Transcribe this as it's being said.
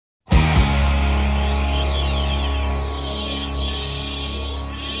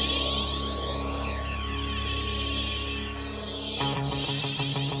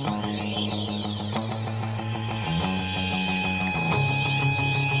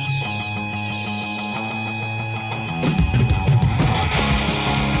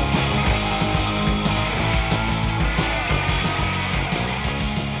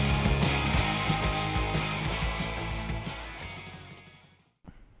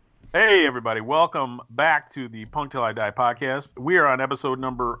Hey, everybody. Welcome back to the Punk Till I Die podcast. We are on episode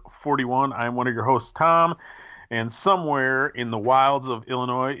number 41. I'm one of your hosts, Tom, and somewhere in the wilds of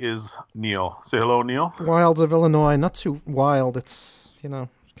Illinois is Neil. Say hello, Neil. Wilds of Illinois, not too wild. It's,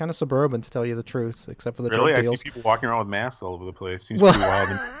 kind of suburban to tell you the truth, except for the Really? drug I see deals. people walking around with masks all over the place. Seems Well, pretty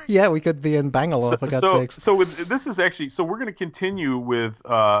wild. yeah, we could be in Bangalore, for God's sakes. This is actually, so we're going to continue with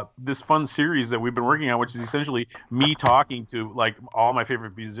this fun series that we've been working on, which is essentially me talking to like all my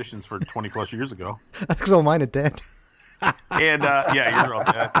favorite musicians for 20 plus years ago. I think all mine are dead. And yeah, you're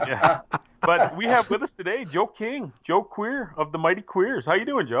all dead. Yeah. But we have with us today Joe King, Joe Queer of the Mighty Queers. How you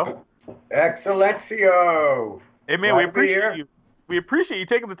doing, Joe? Excellencio. Hey man, we appreciate you. We appreciate you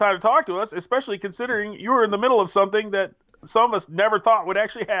taking the time to talk to us, especially considering you were in the middle of something that some of us never thought would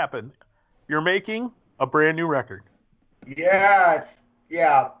actually happen. You're making a brand new record. Yeah,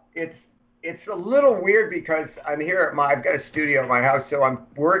 it's a little weird because I'm here I've got a studio at my house, so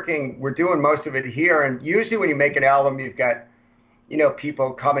we're doing most of it here, and usually when you make an album, you've got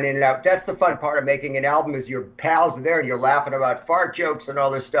people coming in and out. That's the fun part of making an album is your pals are there and you're laughing about fart jokes and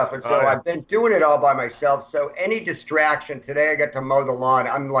all this stuff. And so I've been doing it all by myself. So any distraction today, I got to mow the lawn.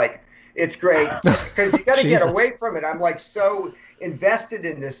 I'm like, it's great because you got to get away from it. I'm like so invested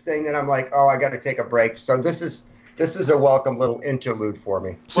in this thing that I'm like, oh, I got to take a break. So this is a welcome little interlude for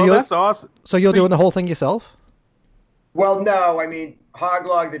me. So that's awesome. So you're doing the whole thing yourself? Well, no, I mean,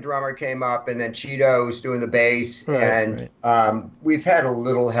 Hoglog, the drummer, came up, and then Cheeto's doing the bass, and we've had a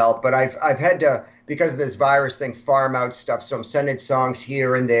little help, but I've had to, because of this virus thing, farm out stuff, so I'm sending songs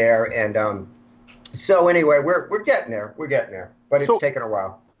here and there, and so anyway, we're getting there, but it's taken a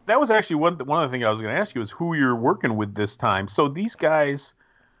while. That was actually one of the things I was going to ask you is who you're working with this time. So these guys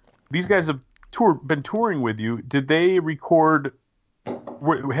have been touring with you. Did they record?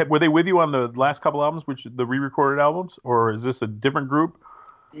 Were they with you on the last couple albums, which the re-recorded albums, or is this a different group?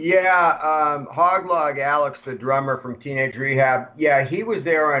 Yeah, Hoglog, Alex, the drummer from Teenage Rehab. Yeah, he was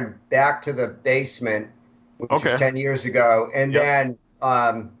there on Back to the Basement, which was 10 years ago, and then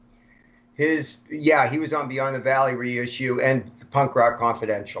he was on Beyond the Valley reissue and Punk Rock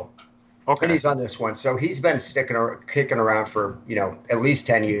Confidential. Okay, and he's on this one, so he's been kicking around for at least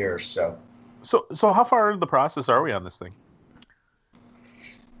 10 years. So how far into the process are we on this thing?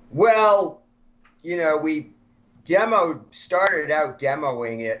 Well, we started out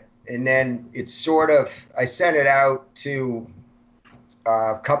demoing it, and then it's I sent it out to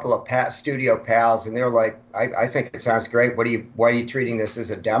a couple of studio pals, and they're like, I think it sounds great. Why are you treating this as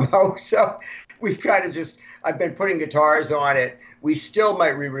a demo? So we've kind of I've been putting guitars on it. We still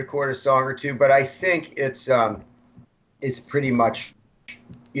might re-record a song or two, but I think it's pretty much,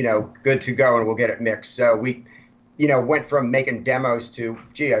 good to go, and we'll get it mixed. So we went from making demos to,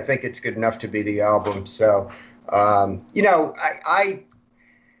 I think it's good enough to be the album. So, I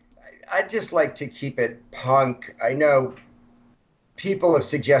just like to keep it punk. I know people have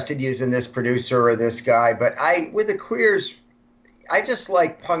suggested using this producer or this guy, but with the Queers, I just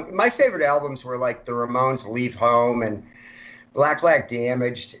like punk. My favorite albums were like the Ramones' Leave Home and Black Flag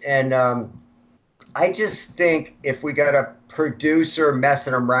Damaged. And I just think if we got a producer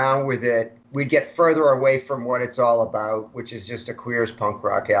messing around with it, we'd get further away from what it's all about, which is just a Queers punk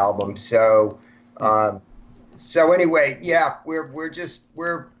rock album. So, anyway, yeah, we're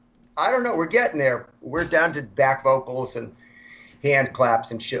I don't know, we're getting there. We're down to back vocals and hand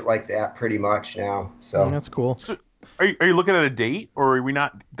claps and shit like that pretty much now. So that's cool. So are you looking at a date, or are we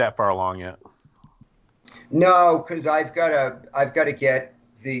not that far along yet? No, because I've got to get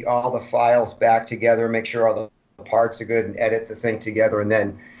all the files back together, make sure all the parts are good, and edit the thing together, and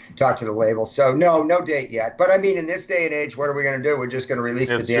then talk to the label. So no date yet. But I mean, in this day and age, what are we going to do? We're just going to release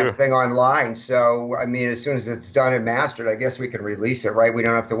the damn thing online. So I mean, as soon as it's done and mastered, I guess we can release it, right? We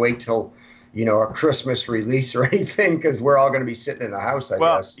don't have to wait till a Christmas release or anything, because we're all going to be sitting in the house, I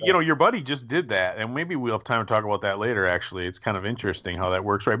guess. So. Your buddy just did that, and maybe we'll have time to talk about that later. Actually, it's kind of interesting how that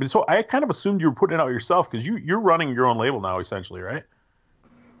works, right? But so I kind of assumed you were putting it out yourself, because you're running your own label now, essentially, right?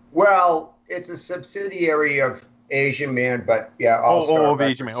 Well, it's a subsidiary of Asian Man, but yeah. Of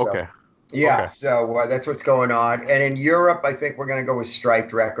Asian Man, okay. Yeah, okay. So that's what's going on. And in Europe, I think we're going to go with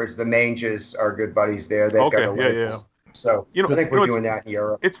Striped Records. The Manges are good buddies there. They've got a label. Yeah. So I think we're doing that in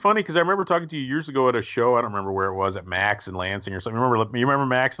Europe. It's funny because I remember talking to you years ago at a show. I don't remember where it was, at Max in Lansing or something. You remember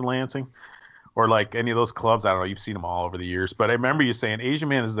Max in Lansing? Or like any of those clubs? I don't know. You've seen them all over the years. But I remember you saying, Asian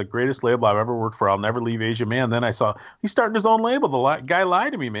Man is the greatest label I've ever worked for. I'll never leave Asian Man. Then I saw he's starting his own label. The guy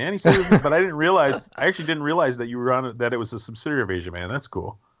lied to me, man. He said, but I actually didn't realize that you were on it, that it was a subsidiary of Asian Man. That's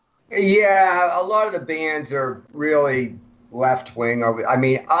cool. Yeah, a lot of the bands are really left wing over. I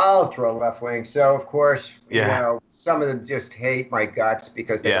mean, I'll throw left wing. So of course, you know, some of them just hate my guts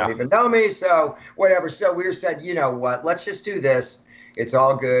because they don't even know me. So whatever. So we said, you know what? Let's just do this. It's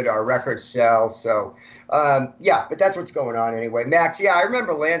all good. Our records sell. So but that's what's going on anyway. Max, I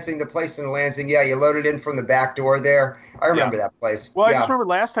remember Lansing, the place in Lansing. Yeah, you loaded in from the back door there. I remember that place. Well, I just remember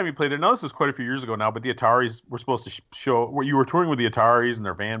last time you played it. I know this was quite a few years ago now, but the Ataris were supposed to show where you were touring with the Ataris and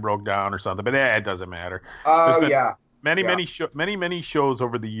their van broke down or something. But it doesn't matter. Oh, Many shows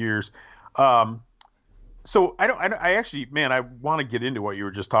over the years. So I actually, man, I want to get into what you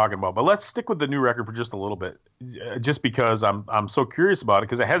were just talking about, but let's stick with the new record for just a little bit, just because I'm so curious about it,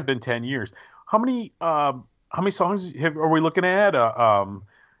 because it has been 10 years. How many songs are we looking at? You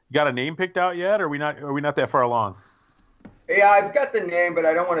got a name picked out yet? Or are we not that far along? Yeah, I've got the name, but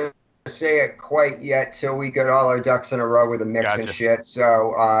I don't want to say it quite yet till we get all our ducks in a row with the mix and shit.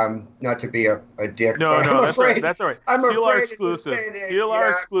 So, not to be a dick. No, that's all right. That's all right. Steal our exclusive. Steal our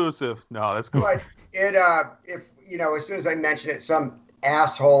exclusive. No, that's cool. But if you know, as soon as I mention it, some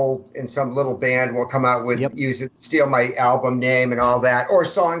asshole in some little band will come out with steal my album name and all that, or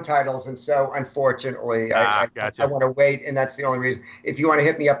song titles. And so, unfortunately, I want to wait, and that's the only reason. If you want to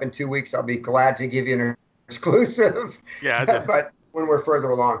hit me up in 2 weeks, I'll be glad to give you an exclusive. Yeah, but when we're further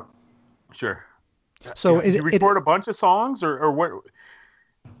along. Sure. So did you record a bunch of songs or what?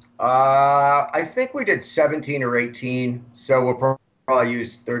 I think we did 17 or 18, so we'll probably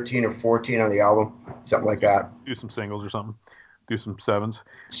use 13 or 14 on the album, something like that. Do some singles or something. Do some sevens.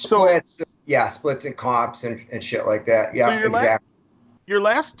 Splits, splits and comps and shit like that. Yeah, so exactly. Your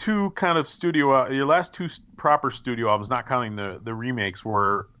last two proper studio albums, not counting the remakes,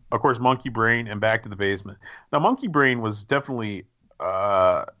 were, of course, Monkey Brain and Back to the Basement. Now, Monkey Brain was definitely,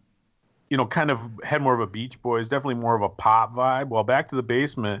 kind of had more of a Beach Boys, definitely more of a pop vibe, while Back to the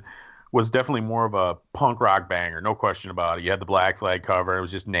Basement was definitely more of a punk rock banger, no question about it. You had the Black Flag cover, and it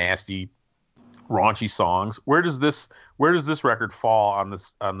was just nasty, raunchy songs. Where does this record fall on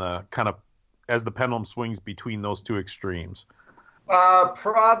the kind of as the pendulum swings between those two extremes?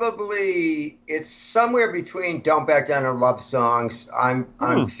 Probably it's somewhere between Don't Back Down and Love Songs. I'm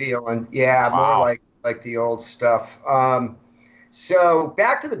feeling more like the old stuff. So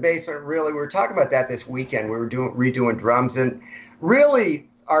Back to the Basement, really, we were talking about that this weekend. We were redoing drums, and really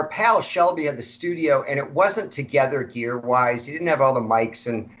our pal Shelby had the studio, and it wasn't together gear wise. He didn't have all the mics,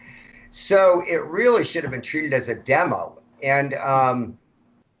 and so it really should have been treated as a demo. And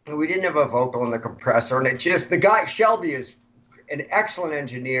we didn't have a vocal in the compressor, and the guy Shelby is an excellent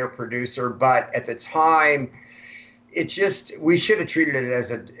engineer, producer, but at the time, we should have treated it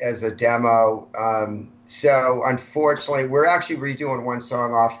as a demo. So unfortunately, we're actually redoing one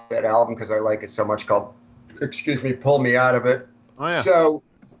song off that album because I like it so much, called Pull Me Out of It. Oh yeah. So,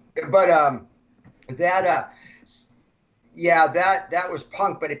 but that was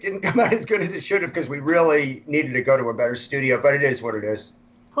punk, but it didn't come out as good as it should have because we really needed to go to a better studio. But it is what it is.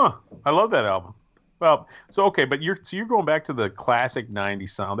 Huh. I love that album. Well, so okay, but you're going back to the classic '90s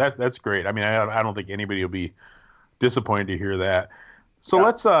sound. That's great. I mean, I don't think anybody will be disappointed to hear that. So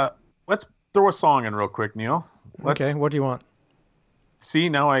let's throw a song in real quick, Neil. Okay, what do you want? See,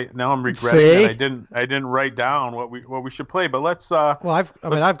 now I'm regretting that I didn't write down what we should play. But let's. Well,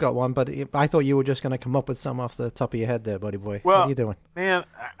 I've got one, but I thought you were just going to come up with some off the top of your head there, buddy boy. Well, what are you doing? Man,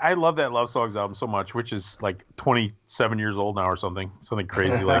 I love that Love Songs album so much, which is like 27 years old now or something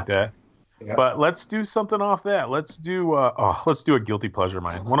crazy like that. Yeah. But let's do something off that. Let's do a guilty pleasure of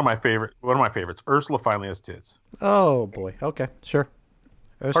mine. One of my favorites. Ursula Finally Has Tits. Oh boy. Okay, sure.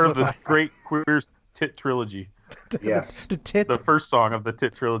 Part of the great Queers Tit trilogy. Yes. The first song of the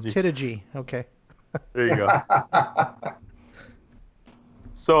Tit trilogy. Titagy. Okay. There you go.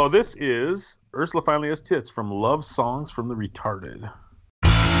 So this is Ursula Finally Has Tits from Love Songs from the Retarded.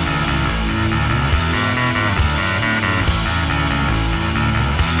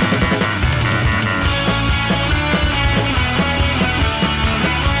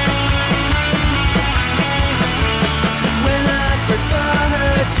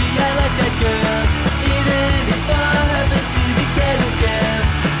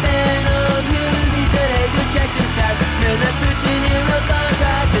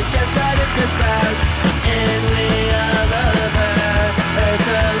 Just started to sprout, and we all love her.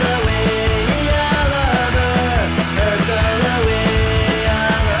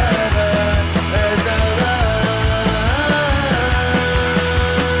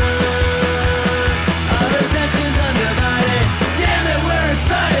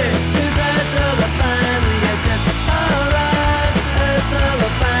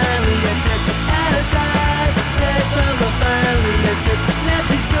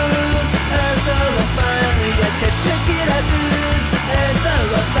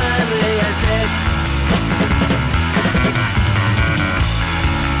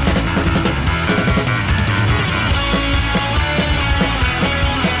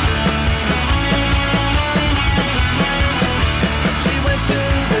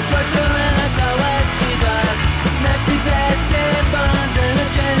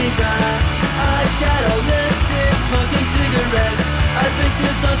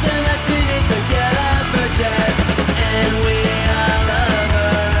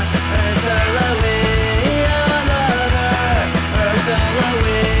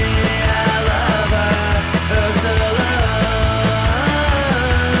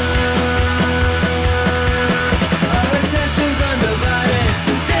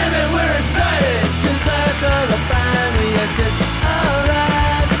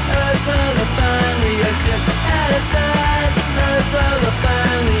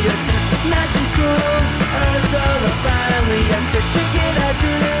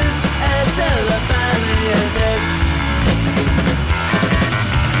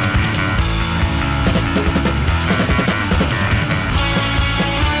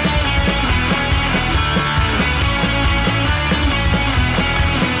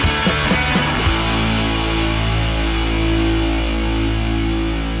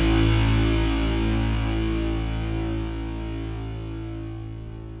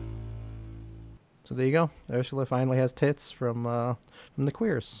 So there you go. Ursula finally has tits from the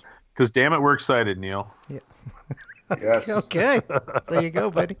queers. Because damn it, we're excited, Neil. Yeah. Yes. Okay. There you go,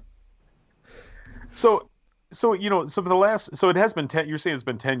 buddy. So for the last, so it has been 10, you're saying it's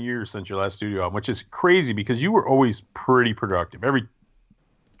been 10 years since your last studio album, which is crazy because you were always pretty productive. Every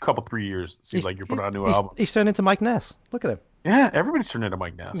couple, 3 years, it seems like you're putting out a new album. He's turned into Mike Ness. Look at him. Yeah, everybody's turning into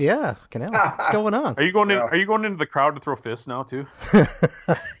Mike Ness. Yeah, what's going on? Are you going into the crowd to throw fists now too?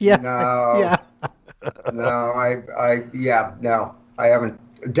 Yeah. No. Yeah. No, no, I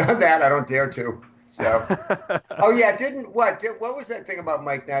haven't done that. I don't dare to. So, oh yeah, what was that thing about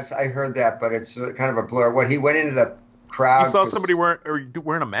Mike Ness? I heard that, but it's kind of a blur. What, he went into the crowd? You saw somebody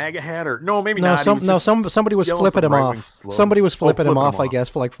wearing a MAGA hat, or no, maybe no, not. Somebody was flipping him off. Somebody was flipping him off, I guess,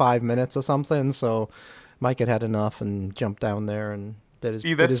 for like 5 minutes or something. So Mike had enough and jumped down there and did his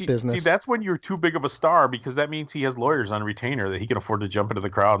business. See, that's when you're too big of a star, because that means he has lawyers on retainer that he can afford to jump into the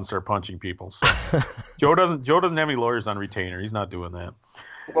crowd and start punching people. So Joe doesn't have any lawyers on retainer. He's not doing that.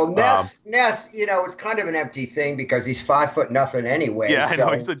 Well, Ness, it's kind of an empty thing because he's 5'0" anyway. Yeah, so, I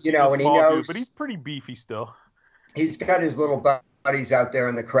know. He's a and small he knows, dude, but he's pretty beefy still. He's got his little buddies out there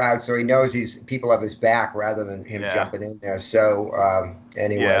in the crowd, so he knows people have his back rather than him jumping in there. So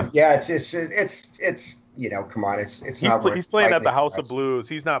anyway, it's come on, it's not. He's playing at the House of Blues.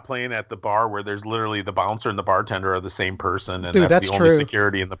 He's not playing at the bar where there's literally the bouncer and the bartender are the same person, and that's the only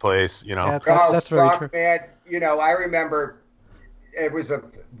security in the place. Yeah, that's very true. Man, I remember. It was a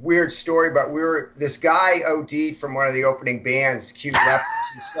weird story, but this guy OD'd from one of the opening bands, Cute Lepers.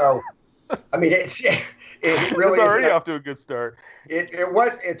 So, I mean, it really it's already off to a good start.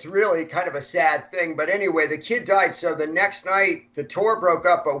 It's really kind of a sad thing. But anyway, the kid died. So the next night, the tour broke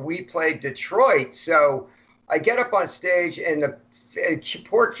up, but we played Detroit. So I get up on stage, and the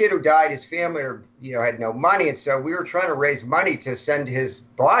poor kid who died, his family had no money. And so we were trying to raise money to send his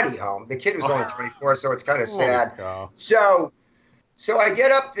body home. The kid was only 24, so it's kind of sad. So I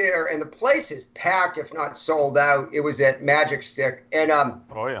get up there, and the place is packed, if not sold out. It was at Magic Stick. And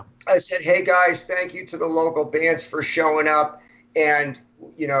I said, hey, guys, thank you to the local bands for showing up. And,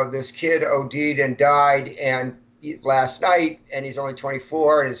 this kid OD'd and died last night, and he's only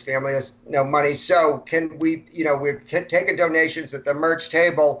 24, and his family has no money. So can we, we're taking donations at the merch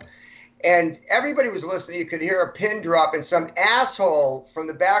table. And everybody was listening. You could hear a pin drop, and some asshole from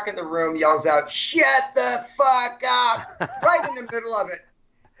the back of the room yells out, "Shut the fuck up!" right in the middle of it.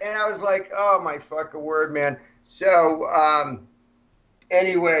 And I was like, oh, my fucking word, man. So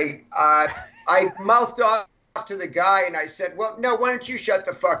anyway, I mouthed off to the guy, and I said, well, no, why don't you shut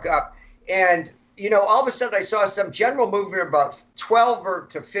the fuck up? And, all of a sudden I saw some general movement of about 12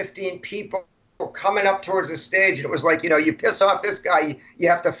 to 15 people coming up towards the stage, and it was like, you piss off this guy, you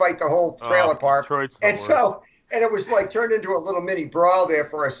have to fight the whole trailer park. And it was like turned into a little mini brawl there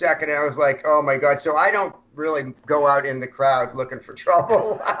for a second, and I was like, oh my God. So I don't really go out in the crowd looking for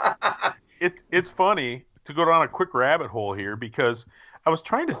trouble. It's funny to go down a quick rabbit hole here, because I was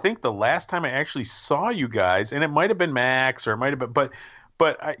trying to think the last time I actually saw you guys, and it might have been Max, or it might have been, but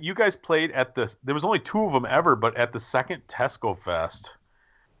you guys played at there was only 2 of them ever, but at the second Tesco Fest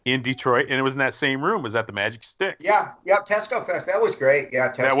in Detroit, and it was in that same room. It was at the Magic Stick. Yeah, Tesco Fest. That was great. Yeah,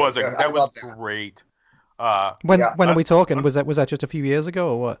 Tesco that was Fest. Great. When are we talking? Was that just a few years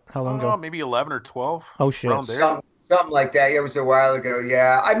ago, or what? How long ago? Maybe 11 or 12. Oh shit! Around there. Something like that. It was a while ago.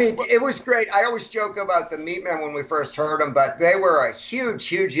 Yeah, I mean, it was great. I always joke about the Meatmen when we first heard them, but they were a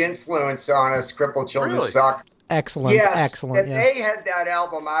huge influence on us. Crippled Children Suck. Excellent. Yes, excellent. And they had that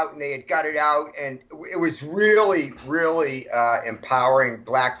album out, and they had got it out, and it was really, really empowering.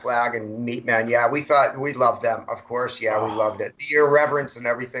 Black Flag and Meatmen. Yeah, we loved them, of course. Yeah, we loved it. The irreverence and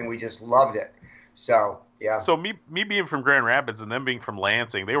everything, we just loved it. So, yeah. So me being from Grand Rapids and them being from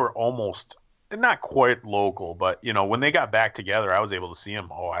Lansing, they were almost, not quite local, but, when they got back together, I was able to see them,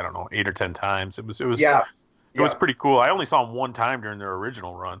 8 or 10 times. It was was pretty cool. I only saw him one time during their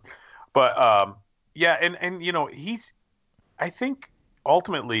original run. But, yeah, and I think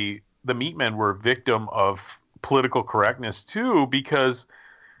ultimately the Meatmen were a victim of political correctness too, because,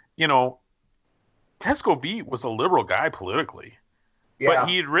 Tesco Veit was a liberal guy politically, but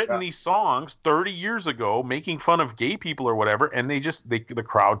he had written these songs 30 years ago making fun of gay people or whatever, and the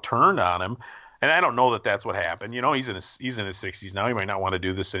crowd turned on him. And I don't know that that's what happened. He's in his 60s now. He might not want to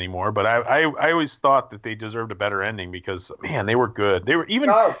do this anymore. But I always thought that they deserved a better ending, because, man, they were good. They were even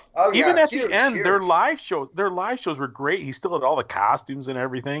at the end. Their live shows were great. He still had all the costumes and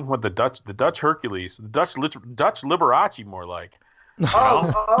everything. What the Dutch Hercules, the Dutch Liberace, more like.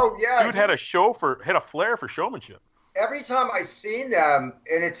 Oh yeah. Dude had a flair for showmanship. every time I seen them,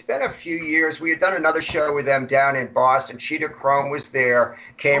 and it's been a few years, we had done another show with them down in Boston. Cheetah Chrome was there,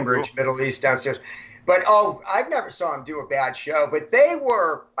 Cambridge, Middle East downstairs. But, I never saw them do a bad show. But they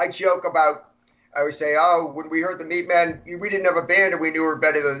were, I joke about, I would say, when we heard the Meatmen, we didn't have a band and we knew we were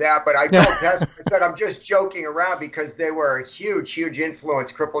better than that. But I told Tess, I said, I'm just joking around because they were a huge, huge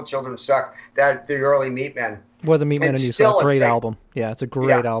influence. Crippled Children Suck, the early Meatmen. Well, the Meatmen and You Suck, great album. Yeah, it's a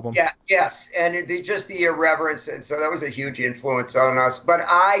great album. Yeah, yes. And just the irreverence. And so that was a huge influence on us. But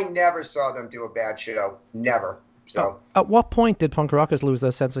I never saw them do a bad show. Never. So at what point did punk rockers lose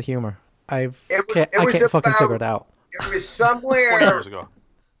their sense of humor? I can't fucking figure it out. It was somewhere 20 years ago.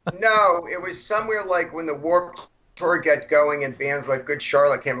 No, it was somewhere like when the Warped Tour got going and bands like Good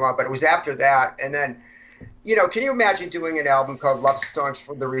Charlotte came along, but it was after that. And then, can you imagine doing an album called Love Songs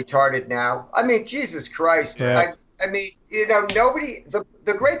for the Retarded now? I mean, Jesus Christ. Yeah. I mean, nobody,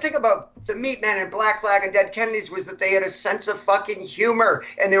 the great thing about the Meatmen and Black Flag and Dead Kennedys was that they had a sense of fucking humor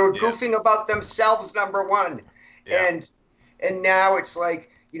and they were goofing about themselves, number one. Yeah. And now it's like,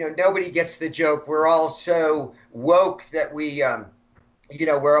 nobody gets the joke. We're all so woke that we,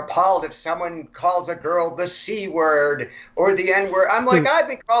 we're appalled if someone calls a girl the C word or the N word. I'm like, I've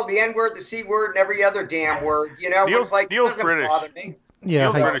been called the N word, the C word, and every other damn word. It's like, it doesn't British. bother me.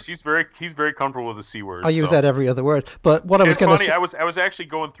 Yeah, Neil's British. He's very comfortable with the C word. I use that every other word. But what I was going to say, I was actually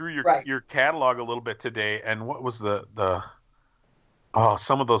going through your catalog a little bit today, and what was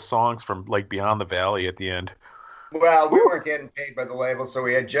some of those songs from like Beyond the Valley at the end. Well, we weren't getting paid by the label, so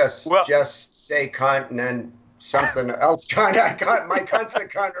we had just say cunt and then something else cunt. My cunt's a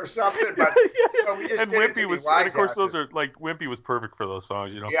cunt or something. But so we just and Wimpy was, and of course, those are like Wimpy was perfect for those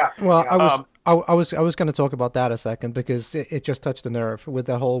songs, Yeah. Well, I was going to talk about that a second because it just touched the nerve with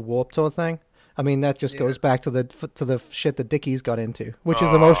the whole Warped Tour thing. I mean, that just goes back to the shit the Dickies got into, which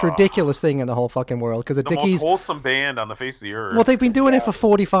is the most ridiculous thing in the whole fucking world. Because the Dickies, most wholesome band on the face of the earth. Well, they've been doing it for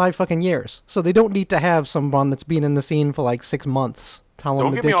 45 fucking years, so they don't need to have someone that's been in the scene for like 6 months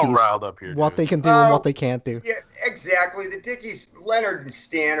telling the Dickies what they can do and what they can't do. Yeah, exactly. The Dickies, Leonard and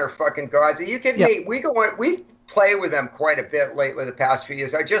Stan are fucking gods. You can we play with them quite a bit lately the past few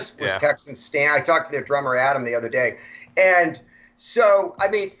years. I just was texting Stan. I talked to their drummer Adam the other day, and so I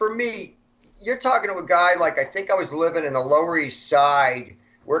mean, for me. You're talking to a guy like I think I was living in the Lower East Side,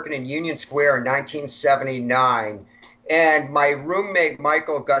 working in Union Square in 1979, and my roommate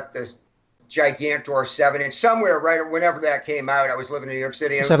Michael got this Gigantor 7-inch somewhere right whenever that came out. I was living in New York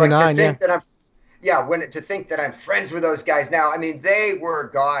City. And it was like to think that I'm friends with those guys now. I mean, they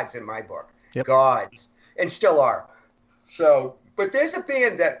were gods in my book, gods, and still are. So, but there's a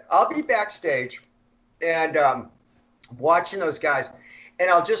band that I'll be backstage and watching those guys. And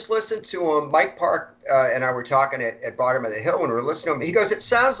I'll just listen to him. Mike Park and I were talking at Bottom of the Hill when we were listening to him. He goes, it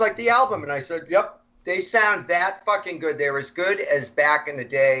sounds like the album. And I said, yep, they sound that fucking good. They're as good as back in the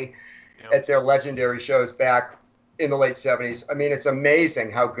day at their legendary shows back in the late 70s. I mean, it's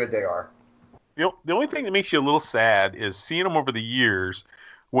amazing how good they are. The only thing that makes you a little sad is seeing them over the years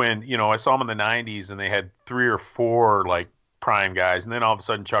when, I saw them in the 90s and they had 3 or 4 like prime guys, and then all of a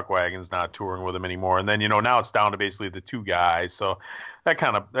sudden Chuck Wagon's not touring with them anymore, and then now it's down to basically the 2 guys. So that's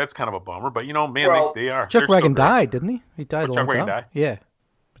kind of a bummer. But they are. Chuck Wagon died, didn't he? He died a long time. Died? Yeah,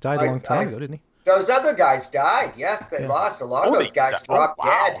 died a long time ago, didn't he? Those other guys died. Yes, they lost a lot of those guys. Dropped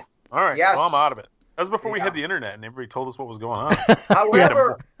dead. All right, yes. Well, I'm out of it. That was before we had the internet and everybody told us what was going on.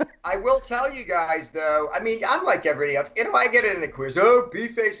 However, I will tell you guys, though, I mean, I'm like everybody else. I get it in the quiz.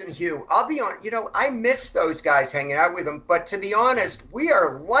 B-Face and Hugh. I'll be on, I miss those guys hanging out with them. But to be honest, we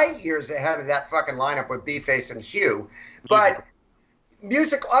are light years ahead of that fucking lineup with B-Face and Hugh. But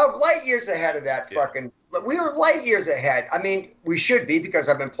light years ahead of that fucking. We were light years ahead. I mean, we should be because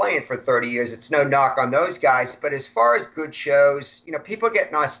I've been playing for 30 years. It's no knock on those guys. But as far as good shows, people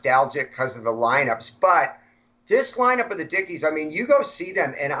get nostalgic because of the lineups. But this lineup of the Dickies, I mean, you go see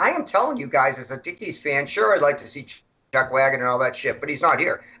them. And I am telling you guys, as a Dickies fan, sure, I'd like to see Chuck Wagon and all that shit. But he's not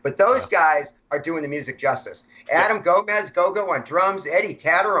here. But those guys are doing the music justice. Adam Gomez, Go-Go on drums. Eddie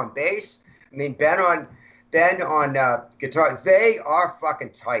Tatter on bass. I mean, Ben on guitar. They are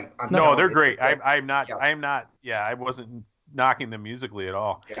fucking tight. They're great. I'm not. Yeah, I wasn't knocking them musically at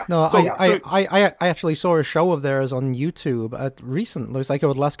all. Yeah. No, I actually saw a show of theirs on YouTube recently. It was like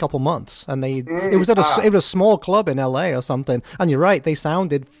over the last couple months, and it was at a small club in LA or something. And you're right, they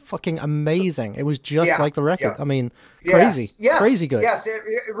sounded fucking amazing. It was just like the record. I mean, crazy, crazy good. Yes, it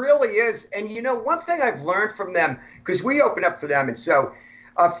really is. And one thing I've learned from them, because we opened up for them, and so.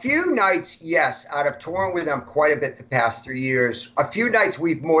 A few nights, yes, out of touring with them quite a bit the past 3 years. A few nights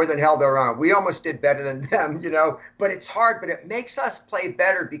we've more than held our own. We almost did better than them, but it's hard. But it makes us play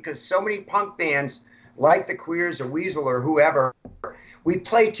better because so many punk bands like the Queers or Weasel or whoever, we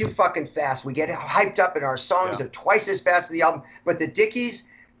play too fucking fast. We get hyped up and our songs are twice as fast as the album. But the Dickies,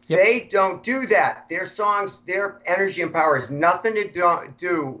 they don't do that. Their songs, their energy and power has nothing to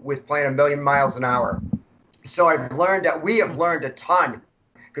do with playing a million miles an hour. So I've learned that we have learned a ton.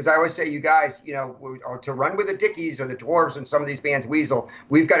 Because I always say, you guys, you know, to run with the Dickies or the Dwarves and some of these bands, Weasel,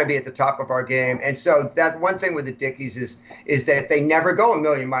 we've got to be at the top of our game. And so that one thing with the Dickies is that they never go a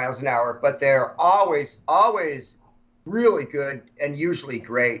million miles an hour, but they're always really good and usually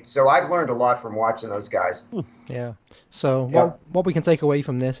great. So I've learned a lot from watching those guys. Yeah. So what we can take away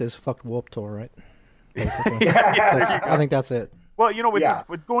from this is fuck Warped Tour, right? Basically. I think that's it. Well, you know,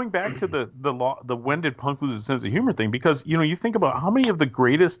 with going back to the when did punk lose its sense of humor thing, because, you know, you think about how many of the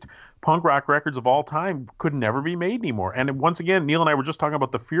greatest punk rock records of all time could never be made anymore. And once again, Neil and I were just talking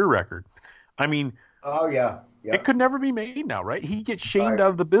about the Fear record. I mean, it could never be made now, right? He gets shamed out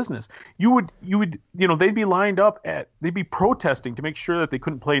of the business. You would, you know, they'd be lined up they'd be protesting to make sure that they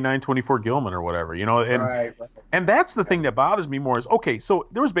couldn't play 924 Gilman or whatever, you know, and that's the thing that bothers me more is, okay, so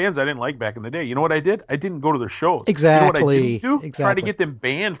there was bands I didn't like back in the day. You know what I did? I didn't go to their shows. Exactly. You know what I didn't do? Exactly. Try to get them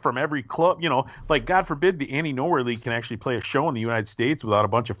banned from every club, you know, like God forbid the Annie Nowhere League can actually play a show in the United States without a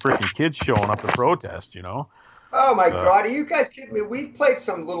bunch of freaking kids showing up to protest, you know? Oh my God. Are you guys kidding me? We played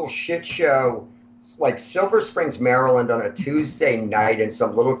some little shit show like Silver Springs, Maryland on a Tuesday night in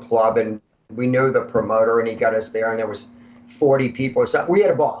some little club, and we knew the promoter and he got us there, and there was 40 people or something. We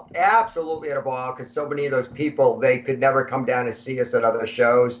had a ball. Absolutely had a ball, because so many of those people, they could never come down and see us at other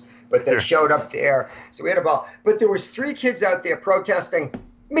shows, but they showed up there. So we had a ball. But there was 3 kids out there protesting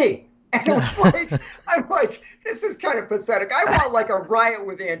me. And it was like, I'm like, this is kind of pathetic. I want like a riot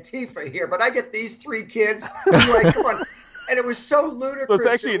with Antifa here, but I get these 3 kids. I'm like, come on. And it was so ludicrous. So it's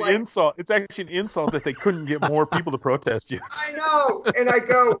actually an insult. It's actually an insult that they couldn't get more people to protest you. I know. And I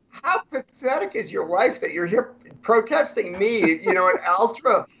go, how pathetic is your life that you're here protesting me, you know, an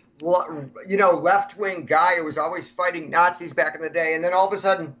ultra, you know, left-wing guy who was always fighting Nazis back in the day. And then all of a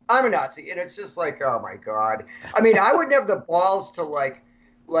sudden, I'm a Nazi. And it's just like, oh, my God. I mean, I wouldn't have the balls to like,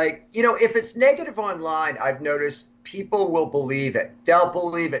 you know, if it's negative online, I've noticed people will believe it. They'll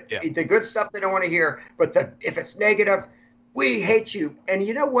believe it. Yeah. The good stuff they don't want to hear. But if it's negative, we hate you. And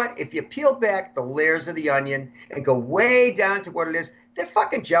you know what? If you peel back the layers of the onion and go way down to what it is, they're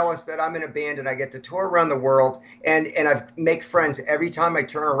fucking jealous that I'm in a band and I get to tour around the world and I make friends every time I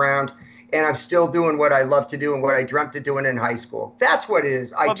turn around, and I'm still doing what I love to do and what I dreamt of doing in high school. That's what it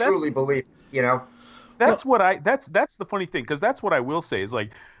is. I truly believe, you know. That's the funny thing, because that's what I will say is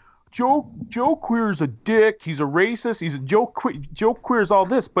like, Joe Queer's a dick. He's a racist. Joe Queer's all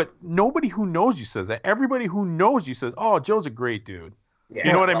this, but nobody who knows you says that. Everybody who knows you says, "Oh, Joe's a great dude." Yeah,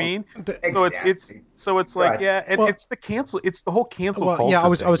 you know what I mean? Exactly. So it's like, yeah, and it's the whole cancel culture. Yeah, I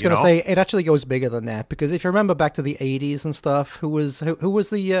was going to say it actually goes bigger than that, because if you remember back to the 80s and stuff, who was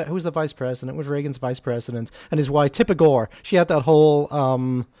the vice president? It was Reagan's vice president, and his wife Tipper Gore. She had that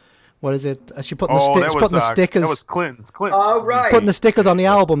whole what is it? She put the stickers. That was Clinton. Oh, right. Putting the stickers on the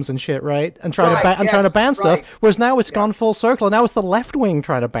albums and shit, right? And trying to ban stuff. Whereas now it's gone full circle. Now it's the left wing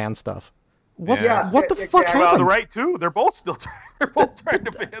trying to ban stuff. What the fuck happened? Well, the right too. They're both still trying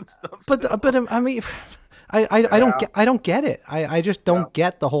to ban stuff. But I mean, I don't get it. I just don't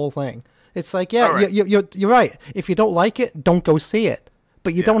get the whole thing. It's like, you're right. If you don't like it, don't go see it.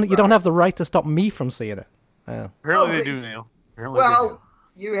 But you don't have the right to stop me from seeing it. Apparently they do, Neil.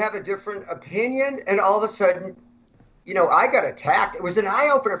 You have a different opinion, and all of a sudden, you know, I got attacked. It was an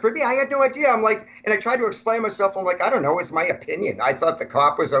eye-opener for me. I had no idea. I'm like, and I tried to explain myself. I'm like, I don't know. It's my opinion. I thought the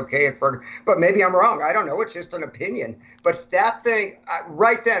cop was okay, but maybe I'm wrong. I don't know. It's just an opinion. But that thing,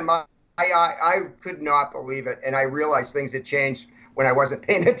 right then, I could not believe it, and I realized things had changed when I wasn't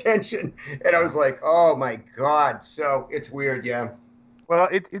paying attention, and I was like, oh, my God. So it's weird, yeah. Well,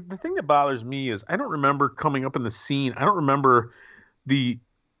 the thing that bothers me is I don't remember coming up in the scene. I don't remember the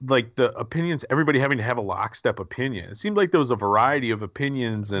opinions, everybody having to have a lockstep opinion. It seemed like there was a variety of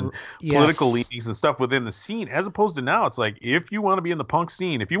opinions and political leanings and stuff within the scene, as opposed to now it's like, if you want to be in the punk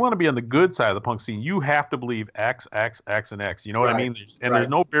scene, if you want to be on the good side of the punk scene, you have to believe X, X, X, and X. You know what I mean? There's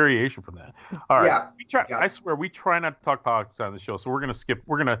no variation from that. All right. Yeah. I swear we try not to talk politics on the show, so we're gonna skip.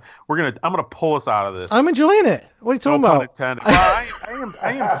 I'm gonna pull us out of this. I'm enjoying it. What are you talking about? Well,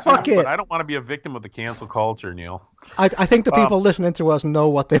 I am Fuck too, it. but I don't want to be a victim of the cancel culture, Neil. I think the people listening to us know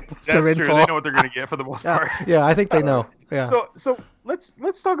what they're in for. They know what they're going to get for the most part. Yeah, I think they know. Yeah. So let's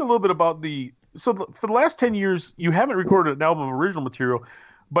talk a little bit about for the last 10 years, you haven't recorded an album of original material,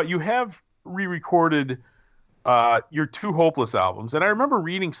 but you have re-recorded your 2 Hopeless albums. And I remember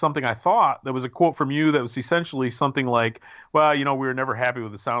reading something, I thought that was a quote from you that was essentially something like, well, you know, we were never happy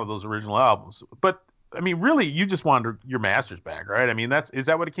with the sound of those original albums. But I mean, really, you just wanted your masters back, right? I mean, is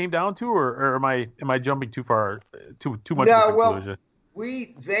that what it came down to, or am I jumping too far, too much of a conclusion? Well,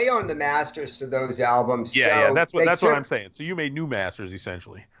 they own the masters to those albums. Yeah, so that's what I'm saying. So you made new masters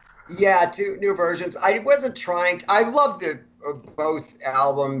essentially. Yeah, 2 new versions. I wasn't trying to, I love both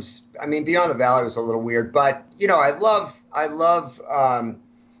albums. I mean, Beyond the Valley was a little weird, but you know, I love Punk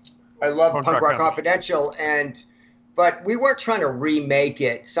Rock Confidential, but we weren't trying to remake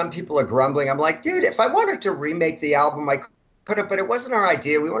it. Some people are grumbling. I'm like, dude, if I wanted to remake the album, I could have, but it wasn't our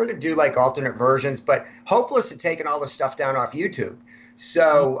idea. We wanted to do like alternate versions, but Hopeless had taken all the stuff down off YouTube.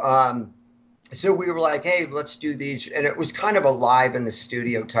 So, so we were like, hey, let's do these. And it was kind of a live in the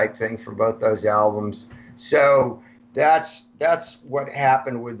studio type thing for both those albums. So that's what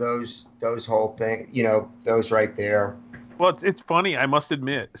happened with those whole thing, you know, those right there. Well, it's funny, I must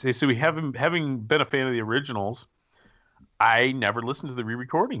admit. So we having been a fan of the originals, I never listened to the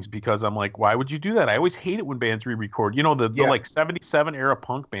re-recordings because I'm like, why would you do that? I always hate it when bands re-record. You know, the like 77 era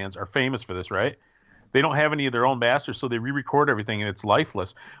punk bands are famous for this, right? They don't have any of their own masters, so they re-record everything and it's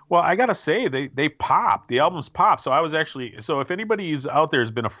lifeless. Well, I gotta say, they pop. The albums pop. So if anybody's out there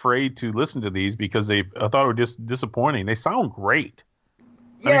has been afraid to listen to these because I thought it was just disappointing, they sound great.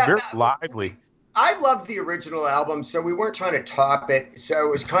 Yeah, I mean, very lively. I love the original album, so we weren't trying to top it. So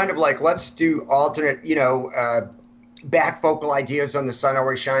it was kind of like, let's do alternate, you know, back vocal ideas on The Sun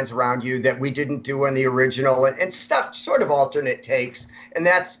Always Shines Around You that we didn't do on the original, and stuff, sort of alternate takes. And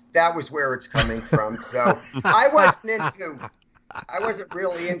that was where it's coming from. So I wasn't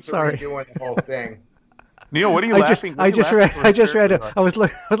really into redoing the whole thing. Neil, what are you laughing? I just read it. I was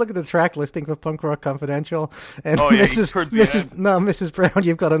looking at the track listing for Punk Rock Confidential, and Mrs. Brown,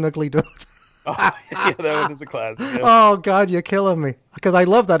 you've got an ugly daughter. Oh, yeah, that one is a classic. Yeah. Oh God, you're killing me because I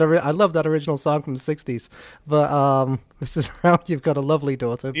love that. I love that original song from the '60s. But Mrs. Brown, you've got a lovely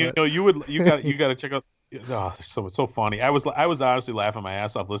daughter. But... You got to check out. Oh, so funny. I was honestly laughing my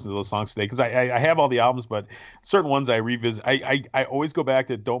ass off listening to those songs today because I have all the albums, but certain ones I revisit. I always go back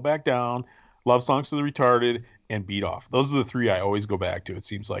to Don't Back Down, Love Songs to the Retarded, and Beat Off. Those are the 3 I always go back to. It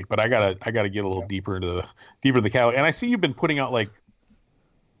seems like, but I gotta get a little deeper into the catalog. And I see you've been putting out like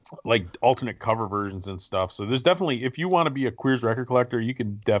alternate cover versions and stuff. So there's definitely, if you want to be a Queers record collector, you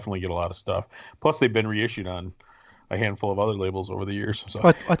can definitely get a lot of stuff. Plus they've been reissued on a handful of other labels over the years. So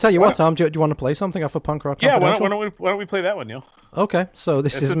I'll tell you what, Tom, do you want to play something off of Punk Rock Confidential? Yeah, why don't we play that one, Neil? Okay, so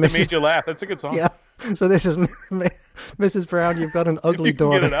this is Mrs. made you laugh. That's a good song. Yeah, so this is Mrs. Brown, you've got an ugly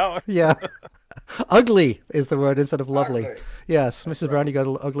daughter. Get it out. Yeah. Ugly is the word instead of lovely. Ugly. Yes, Mrs. Brown, you got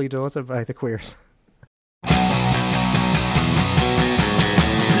an ugly daughter by the Queers.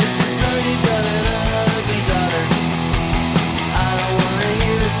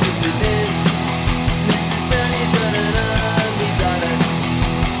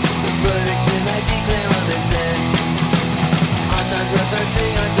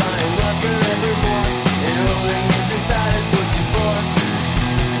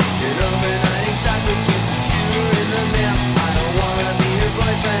 Chocolate kisses too in the mail. I don't wanna be your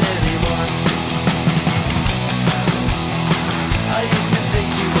boyfriend anymore.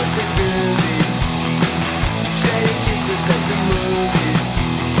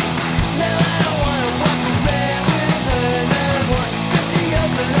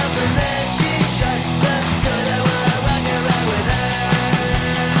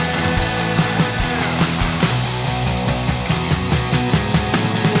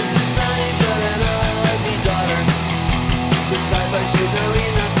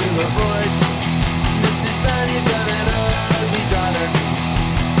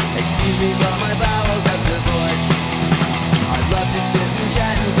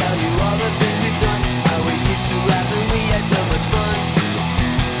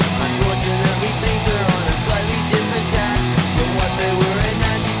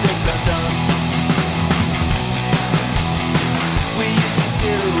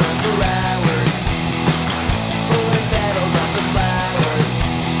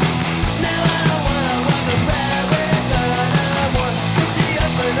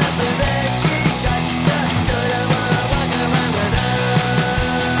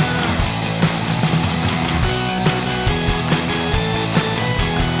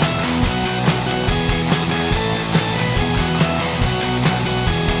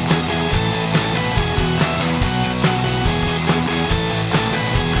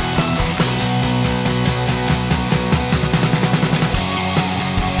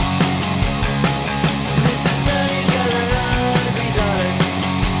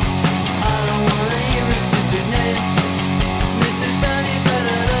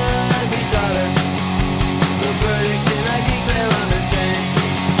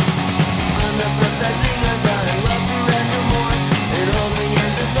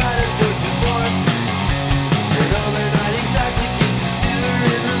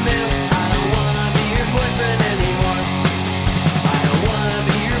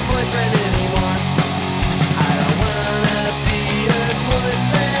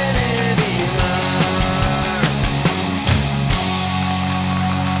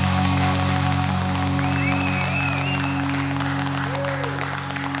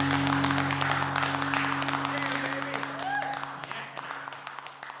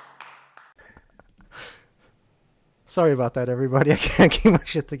 Sorry about that, everybody. I can't keep my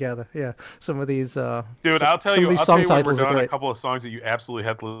shit together. Yeah, some of these. Dude, I'll tell you when we're done, a couple of songs that you absolutely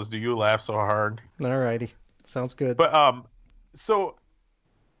have to listen to. You laugh so hard. Alrighty, sounds good. But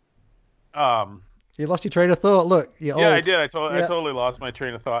you lost your train of thought. Look, yeah, old. I did. I totally lost my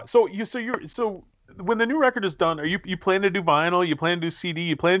train of thought. So when the new record is done, are you plan to do vinyl? You plan to do CD?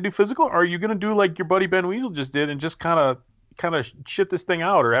 You plan to do physical? Or are you going to do like your buddy Ben Weasel just did and just kind of shit this thing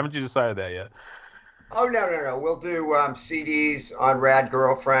out? Or haven't you decided that yet? Oh no! We'll do CDs on Rad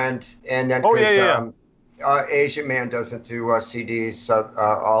Girlfriend, and then Asian Man doesn't do CDs. So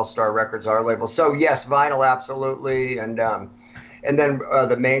All Star Records, our label. So yes, vinyl absolutely, and then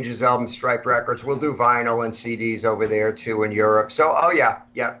the Mangers album, Stripe Records. We'll do vinyl and CDs over there too in Europe. So yeah.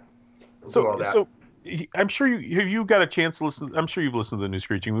 We'll do all that. So I'm sure you got a chance to listen. I'm sure you've listened to the new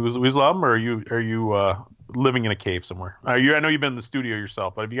Screeching Weasel album, or are you living in a cave somewhere? I know you've been in the studio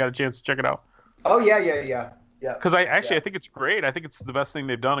yourself, but have you got a chance to check it out? Oh yeah. Because I think it's great. I think it's the best thing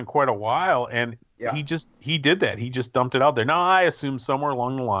they've done in quite a while, and he did that. He just dumped it out there. Now I assume somewhere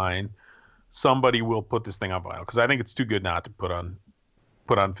along the line somebody will put this thing on vinyl because I think it's too good not to put on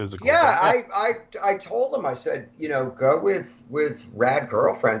physical. Yeah, I told him, I said, go with Rad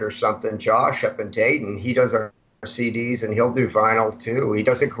Girlfriend or something. Josh up in Dayton, he does our CDs and he'll do vinyl too. He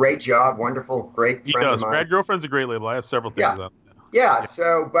does a great job. Wonderful, great friend of mine. Rad Girlfriend's a great label. I have several things on. Yeah.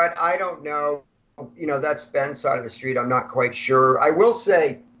 So, but I don't know. That's Ben's side of the street. I'm not quite sure. I will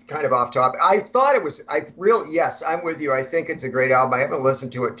say, kind of off topic, I thought it was. Yes, I'm with you. I think it's a great album. I haven't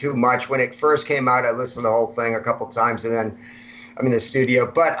listened to it too much. When it first came out, I listened to the whole thing a couple times, and then I'm in the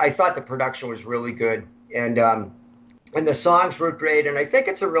studio. But I thought the production was really good, and the songs were great. And I think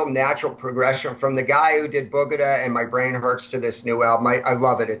it's a real natural progression from the guy who did Boogada and My Brain Hurts to this new album. I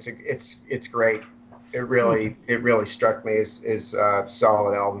love it. It's great. It really struck me as a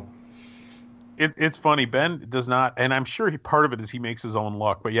solid album. It's funny. Ben does not, and I'm sure part of it is he makes his own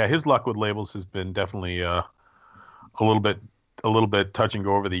luck. But yeah, his luck with labels has been definitely a little bit touch and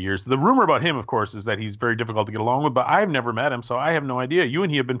go over the years. The rumor about him, of course, is that he's very difficult to get along with. But I've never met him, so I have no idea. You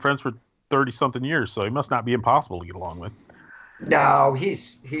and he have been friends for 30-something years, so he must not be impossible to get along with. No,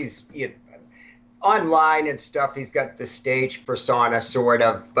 he's online and stuff. He's got the stage persona, sort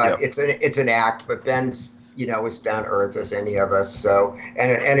of, but it's an act. But Ben's as down to earth as any of us. So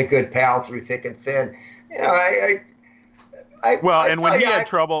and a good pal through thick and thin. When he had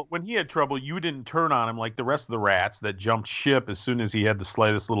trouble, you didn't turn on him like the rest of the rats that jumped ship as soon as he had the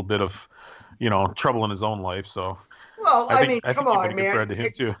slightest little bit of, trouble in his own life. So, well, I think come on, man. To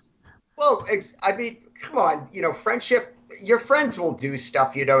him too. Well, come on. Friendship. Your friends will do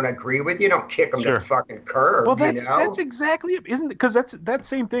stuff you don't agree with. You don't kick them to the fucking curb. Well, that's exactly it, isn't it? Because that's that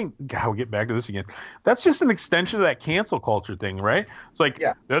same thing. God, we'll get back to this again. That's just an extension of that cancel culture thing, right? It's like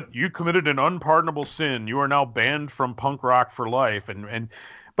that you committed an unpardonable sin. You are now banned from punk rock for life.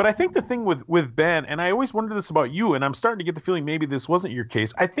 But I think the thing with Ben, and I always wondered this about you, and I'm starting to get the feeling maybe this wasn't your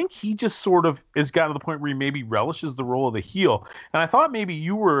case. I think he just sort of has gotten to the point where he maybe relishes the role of the heel. And I thought maybe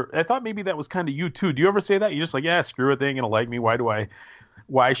that was kind of you too. Do you ever say that? You're just like, yeah, screw it, they ain't gonna like me.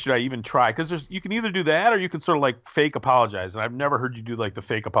 Why should I even try? Because you can either do that or you can sort of like fake apologize. And I've never heard you do like the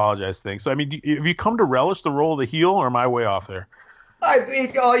fake apologize thing. So I mean, have you come to relish the role of the heel, or am I way off there?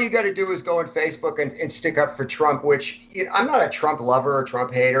 All you got to do is go on Facebook and stick up for Trump, which I'm not a Trump lover or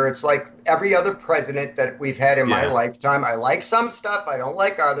Trump hater. It's like every other president that we've had in my lifetime. I like some stuff. I don't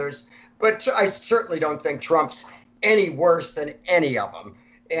like others. But I certainly don't think Trump's any worse than any of them.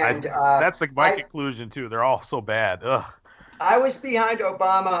 And that's like my conclusion, too. They're all so bad. Ugh. I was behind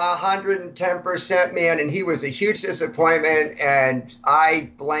Obama 110%, man, and he was a huge disappointment, and I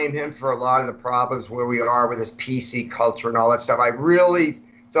blame him for a lot of the problems where we are with this PC culture and all that stuff. I really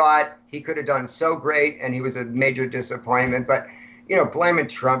thought he could have done so great, and he was a major disappointment. But, blaming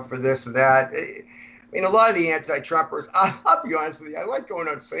Trump for this and that. I mean, a lot of the anti-Trumpers, I'll be honest with you, I like going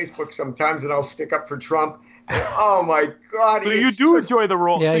on Facebook sometimes, and I'll stick up for Trump. Oh my God! So you do enjoy the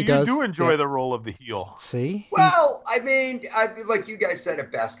role. Yeah, so you do enjoy the role of the heel. See? Well, I mean, like you guys said it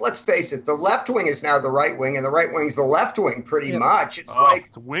best. Let's face it: the left wing is now the right wing, and the right wing's the left wing. Pretty much, it's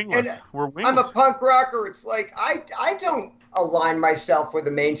it's wingless. We're wingless. I'm a punk rocker. It's like I don't align myself with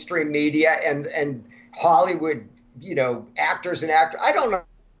the mainstream media and Hollywood, actors and actors. I don't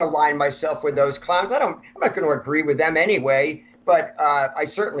align myself with those clowns. I'm not going to agree with them anyway. But I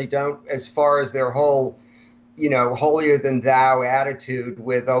certainly don't as far as their whole holier than thou attitude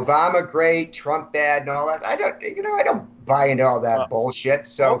with Obama great, Trump bad, and all that. I don't buy into all that bullshit.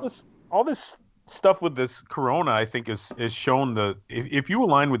 So all this stuff with this corona, I think, is shown if you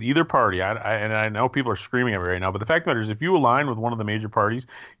align with either party, and I know people are screaming at me right now, but the fact of the matter is, if you align with one of the major parties,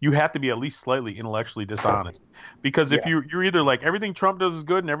 you have to be at least slightly intellectually dishonest. Because if you're either like everything Trump does is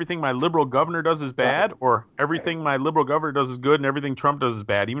good and everything my liberal governor does is bad, or everything my liberal governor does is good and everything Trump does is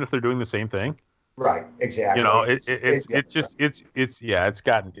bad, even if they're doing the same thing. Right, exactly. You know, it's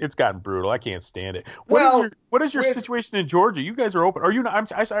gotten brutal. I can't stand it. What is your situation in Georgia? You guys are open. Are you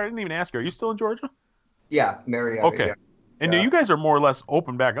not? I didn't even ask you. Are you still in Georgia? Yeah, Marietta. Okay. Yeah. And you guys are more or less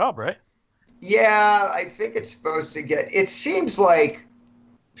open back up, right? Yeah, I think it's supposed to get. It seems like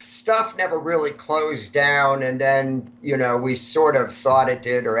stuff never really closed down, and then we sort of thought it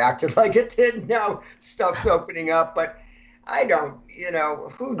did or acted like it did. Now stuff's opening up, but I don't.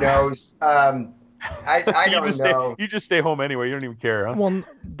 Who knows? I don't know. You just stay home anyway. You don't even care, huh? Well,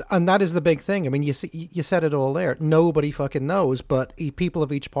 and that is the big thing. I mean, you said it all there. Nobody fucking knows, but people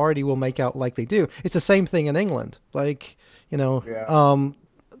of each party will make out like they do. It's the same thing in England. Like, the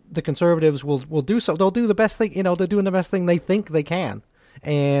Conservatives will do so. They'll do the best thing. They're doing the best thing they think they can.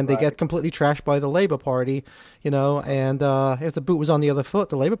 And they get completely trashed by the Labour Party, and if the boot was on the other foot,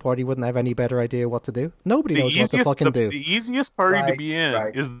 the Labour Party wouldn't have any better idea what to do. Nobody knows what to fucking do. The easiest party to be in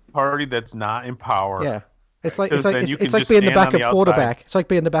is the party that's not in power. Yeah. It's like being the backup quarterback. It's like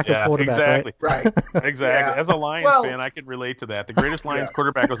being the backup quarterback, exactly. Right? Exactly. Yeah. As a Lions fan, I can relate to that. The greatest Lions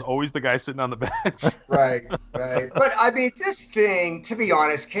quarterback was always the guy sitting on the bench. Right. But I mean, this thing, to be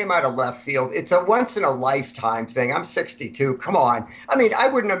honest, came out of left field. It's a once in a lifetime thing. I'm 62. Come on. I mean, I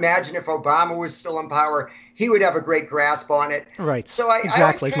wouldn't imagine if Obama was still in power, he would have a great grasp on it. Right. So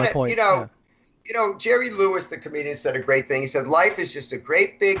exactly is my point. Jerry Lewis, the comedian, said a great thing. He said, life is just a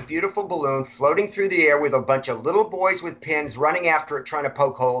great, big, beautiful balloon floating through the air with a bunch of little boys with pins running after it, trying to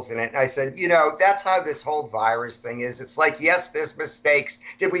poke holes in it. And I said, that's how this whole virus thing is. It's like, yes, there's mistakes.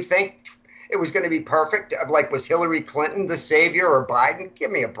 Did we think it was going to be perfect? Like, was Hillary Clinton the savior or Biden?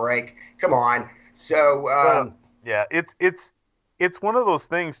 Give me a break. Come on. So, it's one of those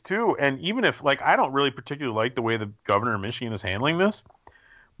things, too. And even if, I don't really particularly like the way the governor of Michigan is handling this,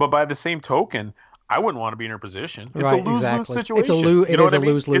 but by the same token, I wouldn't want to be in her position. It's a lose-lose situation. It's a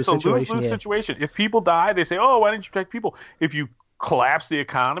lose-lose situation. If people die, they say, "Oh, why didn't you protect people?" If you collapse the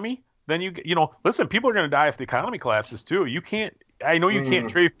economy, then listen, people are going to die if the economy collapses too. You can't. I know you can't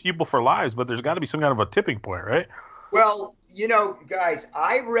trade people for lives, but there's got to be some kind of a tipping point, right? Well, guys,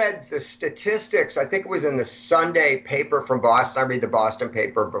 I read the statistics. I think it was in the Sunday paper from Boston. I read the Boston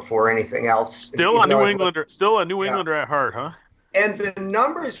paper before anything else. Still a New Englander at heart, huh? And the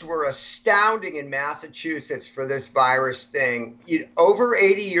numbers were astounding in Massachusetts for this virus thing. Over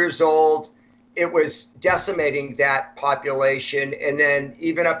 80 years old, it was decimating that population. And then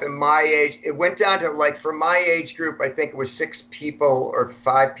even up in my age, it went down to for my age group, I think it was 6 people or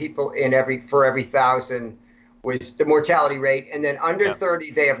 5 people for every 1,000 was the mortality rate. And then under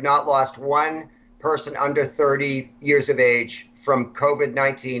 30, they have not lost one person under 30 years of age from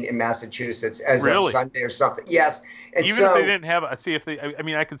COVID-19 in Massachusetts as of Sunday or something. Yes. And even if they didn't have, I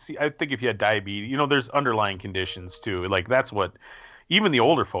think if you had diabetes, there's underlying conditions too. That's what, even the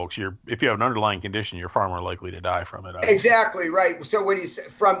older folks, if you have an underlying condition, you're far more likely to die from it. Exactly right. So when he's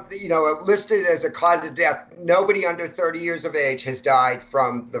listed as a cause of death, nobody under 30 years of age has died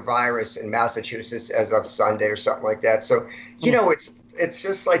from the virus in Massachusetts as of Sunday or something like that. So, it's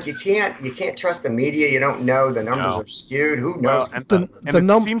just like you can't trust the media. You don't know. The numbers are skewed. Who knows?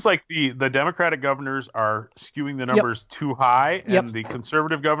 It seems like the Democratic governors are skewing the numbers too high, and the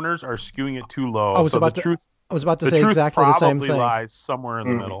conservative governors are skewing it too low. I was about to say exactly the same thing. Probably lies somewhere in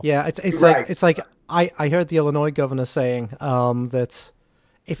the middle. Yeah, it's like I heard the Illinois governor saying that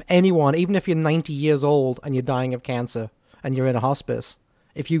if anyone, even if you're 90 years old and you're dying of cancer and you're in a hospice,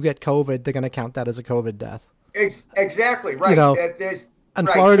 if you get COVID, they're going to count that as a COVID death. Exactly right. And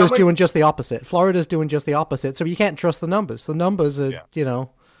Florida's doing just the opposite. So you can't trust the numbers. The numbers are,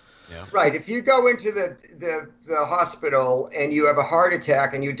 Right. If you go into the hospital and you have a heart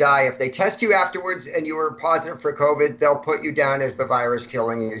attack and you die, if they test you afterwards and you were positive for COVID, they'll put you down as the virus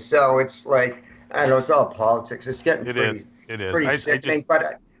killing you. So it's like, I don't know, it's all politics. It's getting pretty sickening.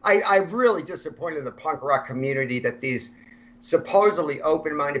 But I'm really disappointed in the punk rock community that these supposedly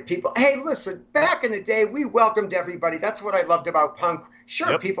open-minded people. Hey, listen, back in the day, we welcomed everybody. That's what I loved about punk.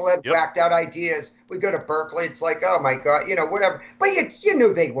 Sure, people had whacked out ideas. We go to Berkeley. It's like, oh, my God, whatever. But you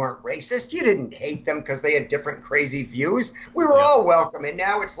knew they weren't racist. You didn't hate them because they had different crazy views. We were all welcome. And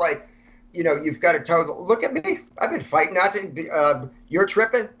now it's like, you've got to look at me. I've been fighting Nazis. You're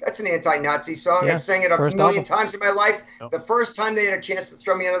Tripping. That's an anti-Nazi song. I've sang it a million times in my life. The first time they had a chance to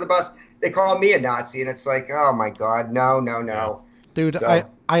throw me under the bus, they call me a Nazi, and it's like, oh my God, no. Dude, so.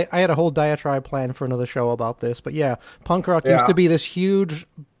 I had a whole diatribe planned for another show about this, but yeah, punk rock used to be this huge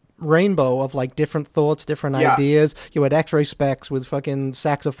rainbow of like different thoughts, different ideas. You had X-Ray Specs with fucking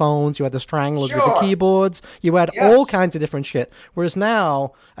saxophones. You had the Stranglers with the keyboards. You had all kinds of different shit. Whereas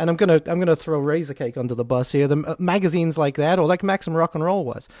now, and I'm gonna throw Razorcake under the bus here. The magazines like that, or like Maximum Rock and Roll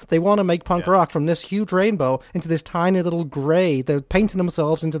was, they want to make punk rock from this huge rainbow into this tiny little gray. They're painting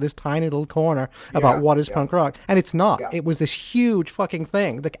themselves into this tiny little corner about what is punk rock, and it's not. Yeah. It was this huge fucking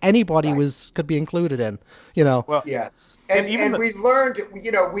thing that anybody could be included in. You know. Well, yes. And we learned,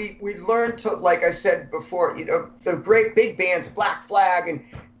 we learned to, like I said before, the great big bands, Black Flag and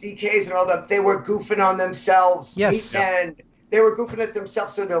DKs and all that, they were goofing on themselves. Yes. And they were goofing at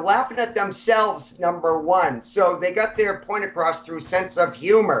themselves. So they're laughing at themselves, number one. So they got their point across through sense of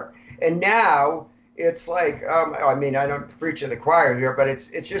humor. And now it's like, I mean, I don't preach to the choir here, but it's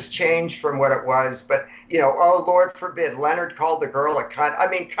just changed from what it was. But, oh, Lord forbid, Leonard called the girl a cunt. I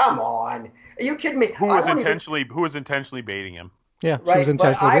mean, come on. Are you kidding me? Who was intentionally baiting him? Yeah, she was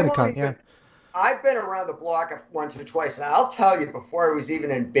intentionally being a cunt. Yeah. I've been around the block once or twice, and I'll tell you, before I was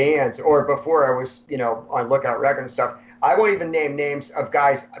even in bands or before I was, on Lookout Records and stuff, I won't even name names of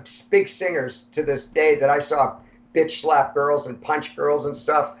guys, big singers to this day that I saw bitch slap girls and punch girls and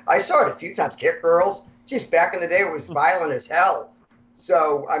stuff. I saw it a few times, kick girls. Just back in the day, it was violent as hell.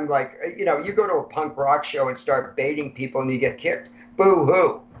 So I'm like, you go to a punk rock show and start baiting people and you get kicked.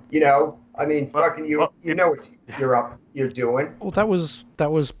 Boo-hoo, I mean, fucking you know what you're doing. Well, that was. I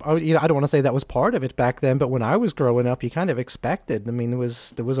don't want to say that was part of it back then, but when I was growing up, you kind of expected. I mean, there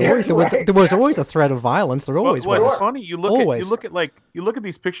was always a threat of violence. There always was. It's funny. You look at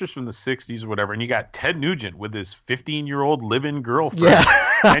these pictures from the '60s or whatever, and you got Ted Nugent with his 15-year-old live-in girlfriend,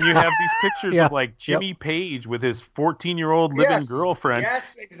 and you have these pictures of like Jimmy Page with his 14-year-old live-in girlfriend.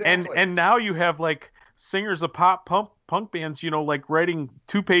 Yes, exactly. And now you have like singers of punk bands, like writing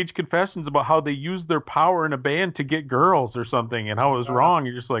 2-page confessions about how they used their power in a band to get girls or something and how it was wrong.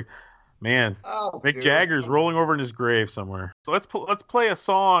 You're just like, man, Mick Jagger's rolling over in his grave somewhere. So let's play a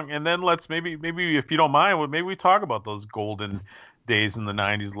song, and then let's maybe if you don't mind, maybe we talk about those golden days in the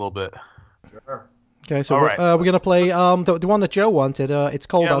 90s a little bit. Sure. Okay, so we're going to play the one that Joe wanted. It's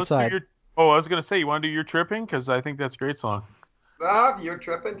Cold Outside. I was going to say, you want to do You're Tripping? Because I think that's a great song. You're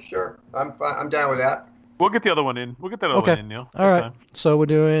Tripping? Sure. I'm fine. I'm down with that. We'll get the other one in. We'll get that other one in, Neil. All right. So we're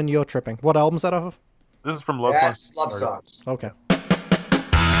doing You're Tripping. What album's that off of? This is from Love Songs. That's Love Songs. Okay.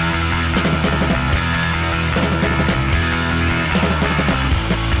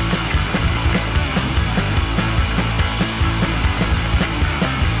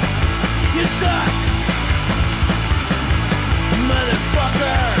 You suck,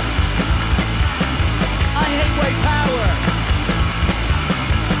 motherfucker. I hate white power.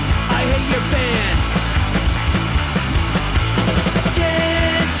 I hate your band.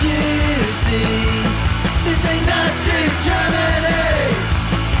 Can't you see? This ain't Nazi Germany.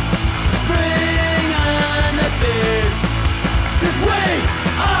 Bring on the fizz, 'cause we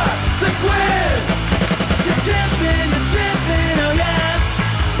are the quiz. You're tripping, oh yeah.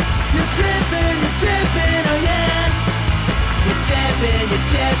 You're tripping, oh yeah. You're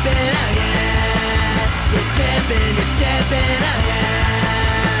tapping, oh yeah. You're tapping, oh yeah.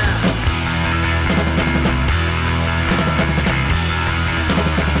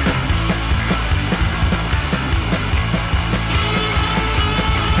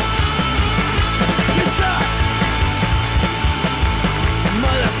 You suck,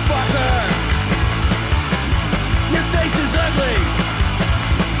 motherfucker. Your face is ugly.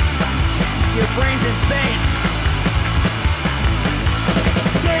 Your brain's in space.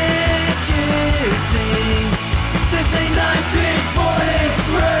 Can't you see? This ain't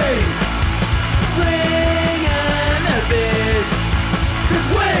 1943. Bring on the biz, 'cause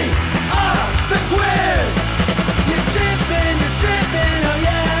we are the quiz. You're tripping, oh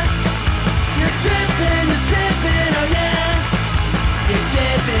yeah. You're tripping, oh yeah. You're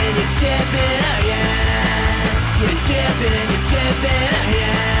tipping, oh yeah. You're tipping, oh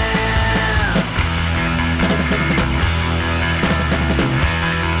yeah.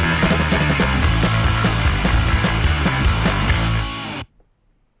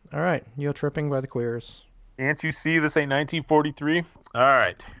 All right. You're Tripping by the Queers. Can't you see this ain't 1943? All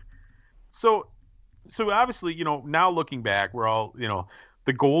right. So obviously, now looking back, we're all,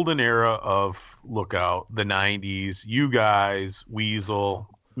 the golden era of Lookout, the 90s, you guys, Weasel,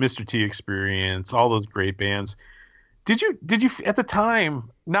 Mr. T Experience, all those great bands. Did you at the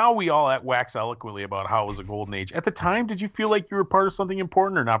time, now we all wax eloquently about how it was a golden age. At the time, did you feel like you were part of something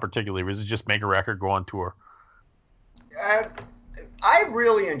important or not particularly? Or was it just make a record, go on tour? I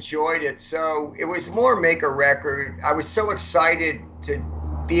really enjoyed it. So it was more make a record. I was so excited to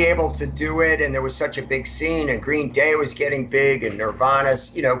be able to do it, and there was such a big scene, and Green Day was getting big, and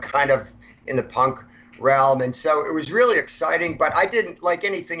Nirvana's, kind of in the punk realm, and so it was really exciting. But I didn't, like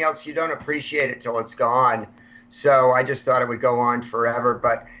anything else, you don't appreciate it till it's gone. So I just thought it would go on forever.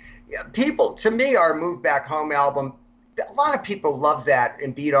 But people, to me, our Move Back Home album, a lot of people love that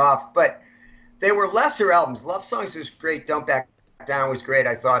and Beat Off, but they were lesser albums. Love Songs was great. Don't Back Down was great,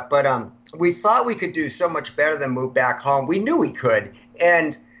 I thought. But we thought we could do so much better than Move Back Home. We knew we could.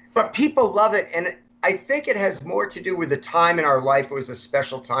 But people love it. And I think it has more to do with the time in our life. It was a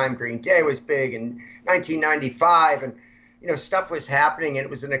special time. Green Day was big in 1995, and, stuff was happening, and it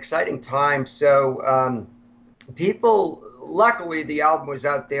was an exciting time. So people, luckily, the album was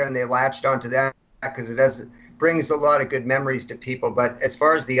out there, and they latched onto that because it brings a lot of good memories to people. But as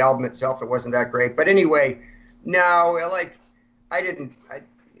far as the album itself, it wasn't that great. But anyway, no,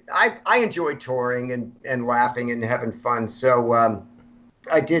 I enjoyed touring and laughing and having fun. So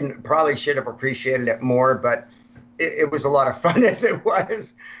I probably should have appreciated it more, but it was a lot of fun as it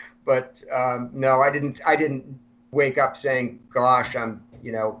was. But no, I didn't wake up saying, gosh, I'm,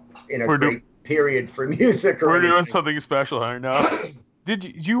 in a great period for music. We're doing something special here now.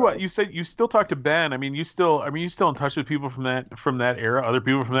 Did you said you still talk to Ben? I mean, you still in touch with people from that era? Other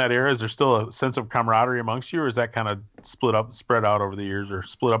people from that era? Is there still a sense of camaraderie amongst you, or is that kind of spread out over the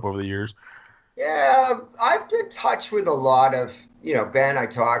years? Yeah, I've been in touch with a lot of, Ben I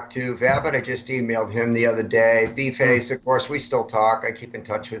talked to. Vabbit, I just emailed him the other day. B-Face, of course, we still talk. I keep in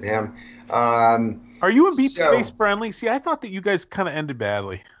touch with him. Are you and B-Face friendly? See, I thought that you guys kind of ended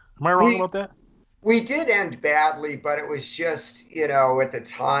badly. Am I wrong about that? We did end badly, but it was just, at the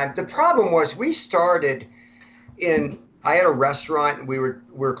time. The problem was we started I had a restaurant, and we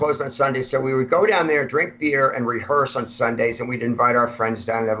were closed on Sundays, so we would go down there, drink beer, and rehearse on Sundays, and we'd invite our friends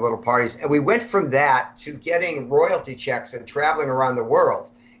down and have little parties. And we went from that to getting royalty checks and traveling around the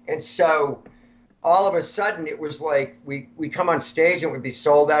world. And so all of a sudden, it was like we come on stage and we'd be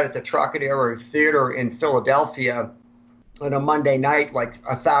sold out at the Trocadero Theater in Philadelphia on a Monday night, like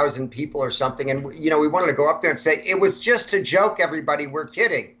 1,000 people or something. And, we wanted to go up there and say, it was just a joke, everybody. We're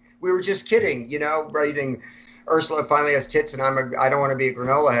kidding. We were just kidding, writing Ursula finally has tits and I don't want to be a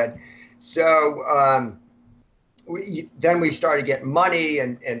granola head. So then we started getting money.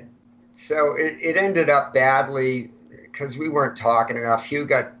 And so it ended up badly because we weren't talking enough. Hugh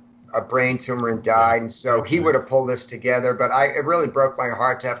got a brain tumor and died. And so he would have pulled this together. But it really broke my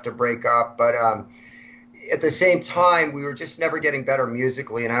heart to have to break up. But at the same time, we were just never getting better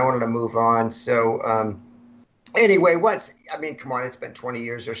musically, and I wanted to move on. So anyway, come on, it's been 20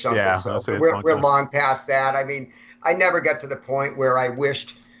 years or something. Yeah, so we're long past that. I mean, I never got to the point where I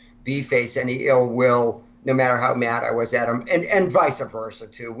wished B-Face any ill will, no matter how mad I was at him, and vice versa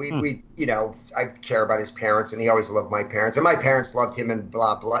too. We I care about his parents, and he always loved my parents, and my parents loved him, and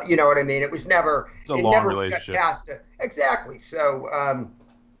blah blah. You know what I mean? It was never a long relationship. Got past it. Exactly. So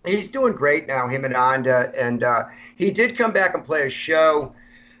he's doing great now, him and Anda, and he did come back and play a show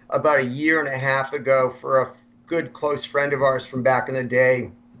about a year and a half ago for a good close friend of ours from back in the day,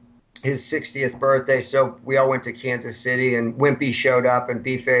 his 60th birthday. So we all went to Kansas City, and Wimpy showed up, and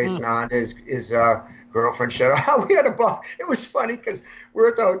B-Face and Anda, his girlfriend, showed up. We had a ball. It was funny because we're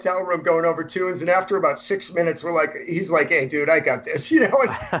at the hotel room going over tunes, and after about 6 minutes, he's like, hey, dude, I got this, and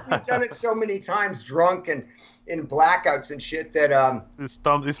we've done it so many times drunk and in blackouts and shit that his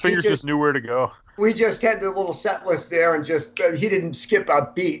fingers just knew where to go. We just had the little set list there, and just he didn't skip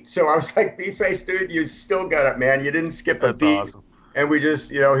a beat. So I was like, B-Face, dude, you still got it, man. You didn't skip a beat. That's awesome. And we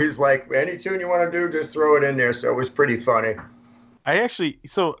just, he's like, any tune you want to do, just throw it in there. So it was pretty funny.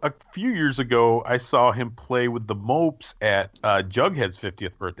 So a few years ago, I saw him play with the Mopes at Jughead's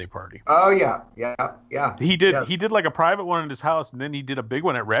 50th birthday party. Oh yeah. He did like a private one at his house, and then he did a big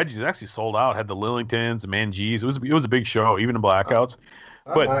one at Reggie's. It actually sold out. Had the Lillingtons, the Mangees. It was a big show, even in blackouts.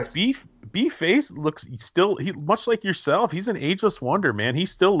 But nice. B-Face looks he much like yourself. He's an ageless wonder, man. He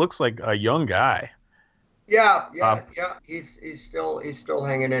still looks like a young guy. Yeah. He's still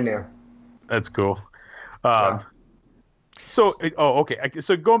hanging in there. That's cool. So, okay.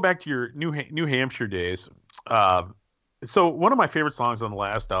 So going back to your New Hampshire days, so one of my favorite songs on the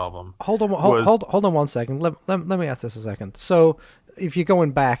last album. Hold on 1 second. Let me ask this a second. So, if you're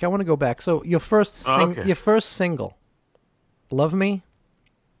going back, I want to go back. So your first single, "Love Me."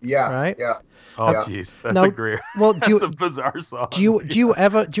 Yeah. Right. Yeah. Oh, jeez, that's a great. Well, that's a bizarre song. Do you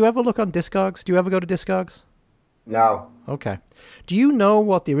ever look on Discogs? Do you ever go to Discogs? No. Okay. Do you know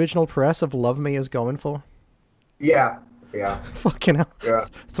what the original press of "Love Me" is going for? Yeah. Fucking hell. Yeah.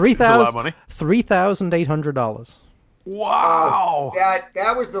 $3,800. Wow.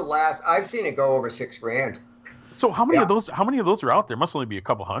 That was the last. I've seen it go over $6,000. So how many of those? How many of those are out there? Must only be a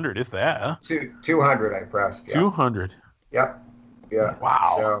couple hundred, if that. Huh? 200 I pressed. Yeah. 200. Yep. Yeah.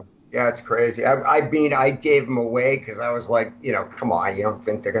 Wow. So yeah, it's crazy. I mean, I gave them away because I was like, come on, you don't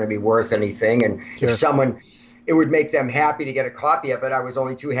think they're going to be worth anything? And Sure. if someone, it would make them happy to get a copy of it. I was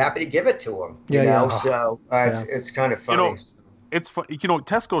only too happy to give it to them. You know, so it's kind of funny. It's fun.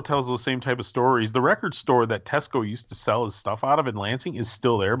 Tesco tells those same type of stories. The record store that Tesco used to sell his stuff out of in Lansing is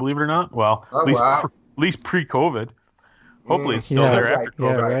still there, believe it or not. Well, at least pre-COVID. Hopefully it's still there after COVID.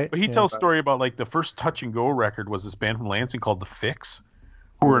 Yeah, right. But he tells a story about like the first Touch and Go record was this band from Lansing called The Fix,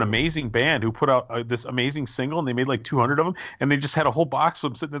 who were an amazing band who put out this amazing single, and they made like 200 of them, and they just had a whole box of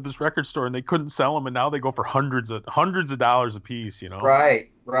them sitting at this record store, and they couldn't sell them, and now they go for hundreds of dollars a piece. Right.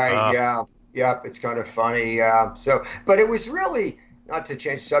 Yeah. Yep, it's kind of funny. So, but it was really, not to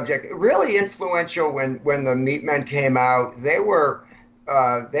change subject, really influential when the Meatmen came out. They were.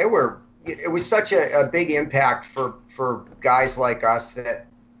 It was such a big impact for guys like us that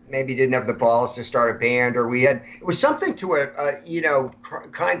maybe didn't have the balls to start a band, or it was something to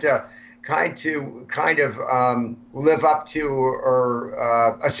kind of live up to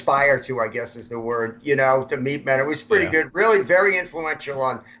or aspire to, I guess is the word, the Meatmen. It was pretty good, really very influential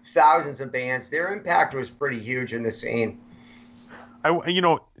on thousands of bands. Their impact was pretty huge in the scene.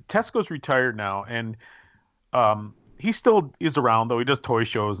 Tesco's retired now, and he still is around, though. He does toy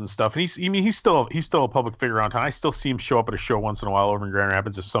shows and stuff, and he's still a public figure around town. I still see him show up at a show once in a while over in Grand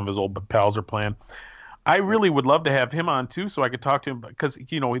Rapids if some of his old pals are playing. I really would love to have him on too, so I could talk to him, because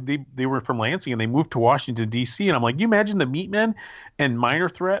they were from Lansing and they moved to Washington D.C. and I'm like, you imagine the Meatmen and Minor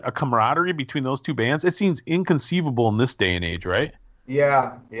Threat, a camaraderie between those two bands? It seems inconceivable in this day and age, right?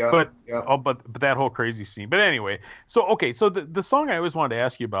 Yeah. But that whole crazy scene. But anyway, so the song I always wanted to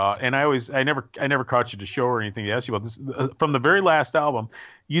ask you about, and I never caught you to show or anything to ask you about this, from the very last album,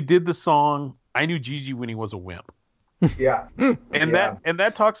 you did the song "I Knew Gigi When He Was a Wimp." Yeah. And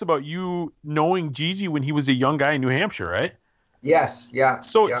that talks about you knowing Gigi when he was a young guy in New Hampshire, right? Yes. Yeah.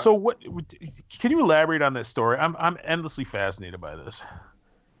 So what can you elaborate on that story? I'm endlessly fascinated by this.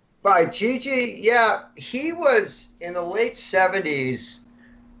 By Gigi, yeah, he was in the late 70s.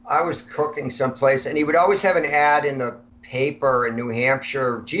 I was cooking someplace, and he would always have an ad in the paper in New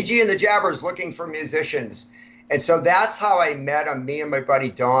Hampshire, Gigi and the Jabbers looking for musicians. And so that's how I met him, me and my buddy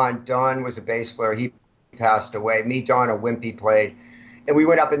Don. Don was a bass player. He passed away. Me, Don, and Wimpy played. And we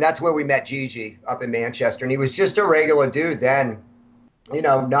went up, and that's where we met Gigi, up in Manchester. And he was just a regular dude then.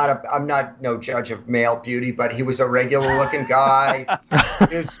 I'm not no judge of male beauty, but he was a regular looking guy.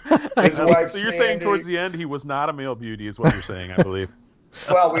 His wife. So you're saying towards the end he was not a male beauty, is what you're saying, I believe.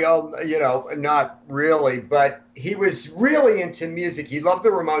 Well, we all, not really, but he was really into music. He loved the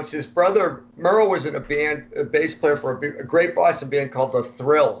Ramones. His brother Merle was in a bass player for a great Boston band called The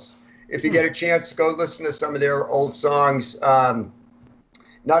Thrills. If you get a chance to go listen to some of their old songs,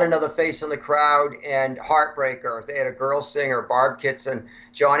 Not Another Face in the Crowd and Heartbreaker. They had a girl singer, Barb Kitson.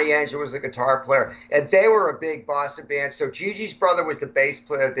 Johnny Angel was a guitar player. And they were a big Boston band. So Gigi's brother was the bass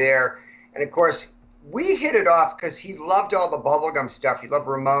player there. And, of course, we hit it off because he loved all the bubblegum stuff. He loved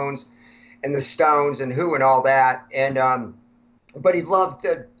Ramones and the Stones and Who and all that. And but he loved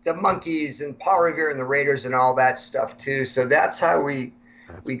the Monkees and Paul Revere and the Raiders and all that stuff, too. So that's how we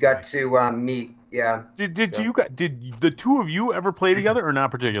got to meet. Yeah. Did the two of you ever play together, or not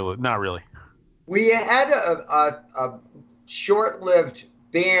particularly? Not really. We had a short-lived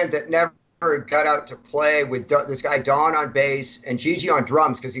band that never got out to play, with this guy Don on bass and Gigi on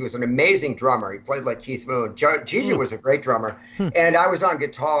drums, because he was an amazing drummer. He played like Keith Moon. Gigi was a great drummer, and I was on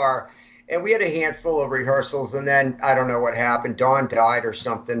guitar. And we had a handful of rehearsals, and then I don't know what happened. Don died or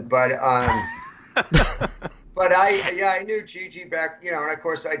something, but. But I knew Gigi back, and of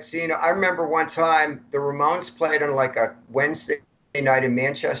course I'd seen. I remember one time the Ramones played on like a Wednesday night in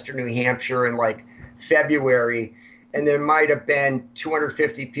Manchester, New Hampshire, in like February, and there might have been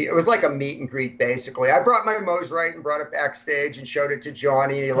 250 people. It was like a meet and greet, basically. I brought my Mosrite and brought it backstage and showed it to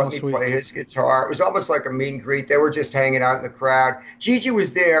Johnny, and he let me play his guitar. It was almost like a meet and greet. They were just hanging out in the crowd. Gigi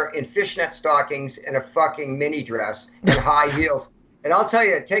was there in fishnet stockings and a fucking mini dress and high heels. And I'll tell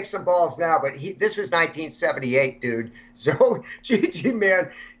you, it takes some balls now, but this was 1978, dude. So Gigi,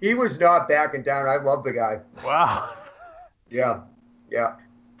 man, he was not backing down. I love the guy. Wow. Yeah.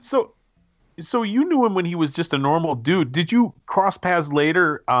 So you knew him when he was just a normal dude. Did you cross paths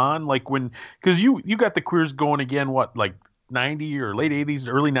later on, because you got the Queers going again? What, like 90 or late 80s,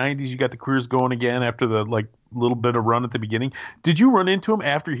 early 90s? You got the Queers going again after the little bit of run at the beginning. Did you run into him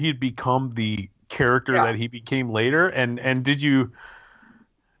after he had become the character that he became later, and did you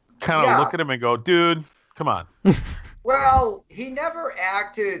kind of look at him and go, dude, come on? Well, he never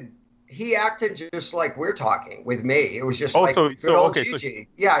acted he acted just like we're talking with me. It was just Oh, like so- good so, old okay, so- Gigi.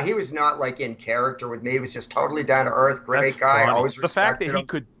 Yeah, he was not like in character with me. He was just totally down to earth, great guy. funny. Always the fact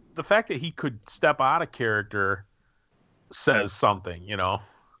respected him. the fact that he could step out of character says something, you know.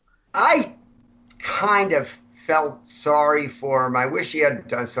 I kind of felt sorry for him. I wish he had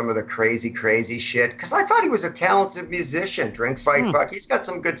done some of the crazy shit because I thought he was a talented musician. Drink, fight, fuck. He's got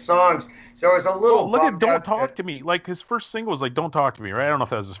some good songs. So I was a little. Well, look at bummed "Don't out Talk that- to Me." Like his first single was like "Don't Talk to Me," right? I don't know if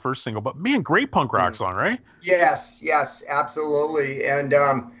that was his first single, but man, great punk rock song, right? Yes, absolutely. And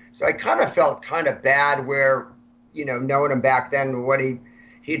so I kind of felt kind of bad where, you know, knowing him back then, what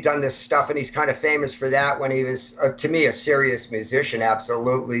he'd done this stuff, and he's kind of famous for that when he was, to me, a serious musician,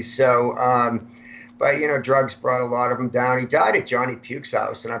 absolutely. So, but, you know, drugs brought a lot of him down. He died at Johnny Puke's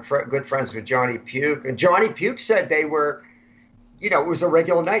house, and I'm good friends with Johnny Puke. And Johnny Puke said they were, you know, it was a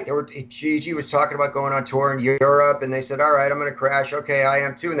regular night. Gigi was talking about going on tour in Europe, and they said, all right, I'm going to crash. Okay, I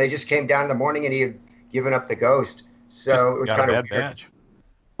am too. And they just came down in the morning, and he had given up the ghost. So Just it was got kind a of bad weird. batch.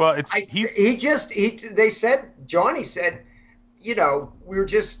 Well, it's They said, Johnny said, you know, we were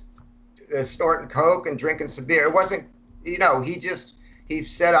just snorting coke and drinking some beer. It wasn't, you know, he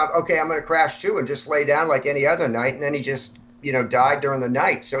said, okay, I'm going to crash too, and just lay down like any other night. And then he just, you know, died during the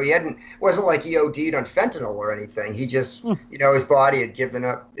night. So wasn't like he OD'd on fentanyl or anything. He just, you know, his body had given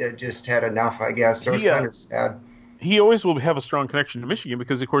up, just had enough, I guess. So it's kind of sad. He always will have a strong connection to Michigan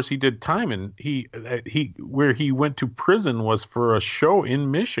because, of course, he did time, and where he went to prison was for a show in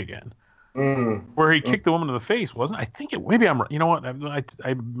Michigan, where he kicked the woman in the face, wasn't it? I think it. Maybe I'm. You know what?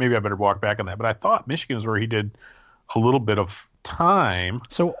 Maybe I better walk back on that. But I thought Michigan was where he did a little bit of time.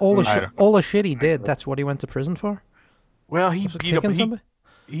 So all the shit he did, that's what he went to prison for? Well, he Was it beat up. kicking somebody?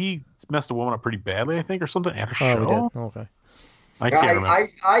 He messed a woman up pretty badly, I think, or something at a show. Oh, he did. Okay. I can't remember.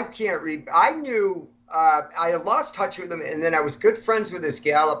 I can't read. I knew I had lost touch with him, and then I was good friends with this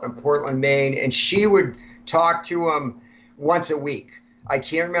gal up in Portland, Maine, and she would talk to him once a week. I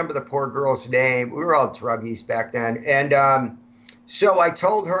can't remember the poor girl's name. We were all druggies back then. And so I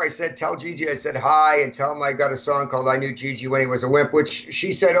told her, I said, tell Gigi, I said, hi, and tell him I got a song called I Knew Gigi When He Was a Wimp, which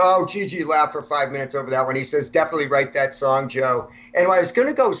she said, oh, Gigi laughed for 5 minutes over that one. He says, definitely write that song, Joe. And when I was going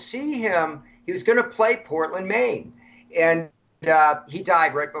to go see him, he was going to play Portland, Maine. And he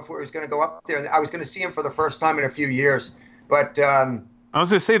died right before he was going to go up there. And I was going to see him for the first time in a few years. But I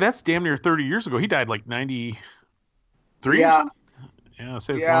was going to say, that's damn near 30 years ago. He died like 93 or yeah, something? Yeah, it's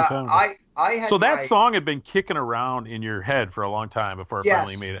a long time ago. I had So that song had been kicking around in your head for a long time before it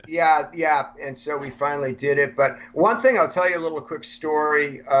finally made it. Yeah. And so we finally did it. But one thing, I'll tell you a little quick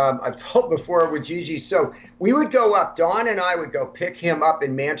story. I've told before with Gigi. So we would go up, Don and I would go pick him up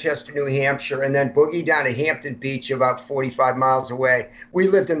in Manchester, New Hampshire, and then boogie down to Hampton Beach about 45 miles away. We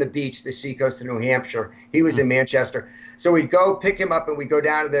lived in the beach, the seacoast of New Hampshire. He was in Manchester. So we'd go pick him up and we'd go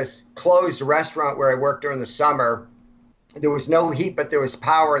down to this closed restaurant where I worked during the summer. There was no heat, but there was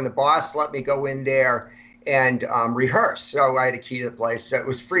power, and the boss let me go in there and rehearse. So I had a key to the place. So it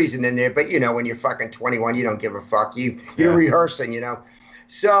was freezing in there. But, you know, when you're fucking 21, you don't give a fuck. You're rehearsing, you know.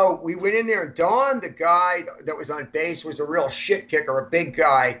 So we went in there, and Don, the guy that was on bass, was a real shit kicker, a big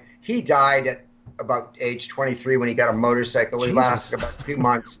guy. He died at about age 23 when he got a motorcycle. He lasted about 2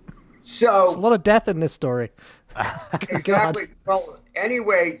 months. So There's a lot of death in this story. exactly. Well,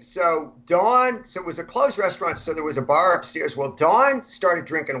 anyway, so it was a closed restaurant, so there was a bar upstairs. Well, Don started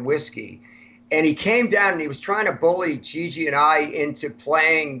drinking whiskey, and he came down and he was trying to bully Gigi and I into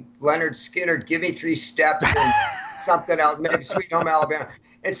playing Leonard Skinner, Give Me Three Steps, and something else, maybe Sweet Home Alabama.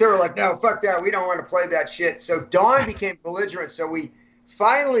 And so we're like, no, fuck that. We don't want to play that shit. So Don became belligerent. So we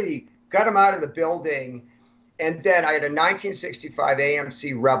finally got him out of the building. And then I had a 1965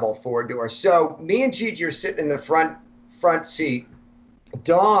 AMC Rebel four-door. So me and Gigi are sitting in the front seat.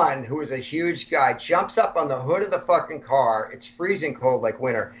 Don, who is a huge guy, jumps up on the hood of the fucking car. It's freezing cold like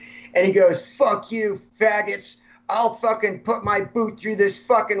winter. And he goes, fuck you, faggots. I'll fucking put my boot through this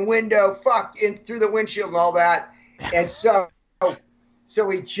fucking window, in through the windshield and all that. And so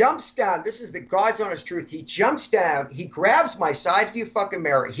he jumps down. This is the God's honest truth. He jumps down. He grabs my side view fucking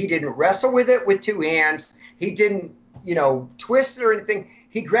mirror. He didn't wrestle with it with two hands. He didn't, you know, twist it or anything.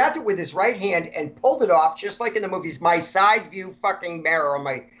 He grabbed it with his right hand and pulled it off, just like in the movies, my side view fucking mirror on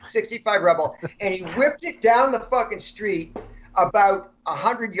my 65 Rebel. And he whipped it down the fucking street about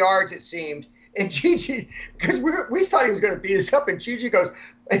 100 yards, it seemed. And Gigi, because we thought he was going to beat us up, and Gigi goes,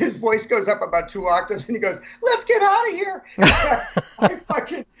 his voice goes up about 2 octaves, and he goes, let's get out of here.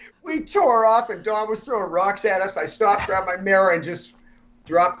 We tore off, and Don was throwing rocks at us. I stopped, grabbed my mirror, and just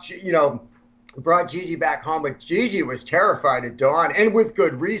dropped, you know, brought Gigi back home. But Gigi was terrified of Don, and with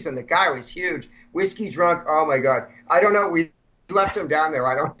good reason. The guy was huge, whiskey drunk. Oh my God. I don't know what we left him down there.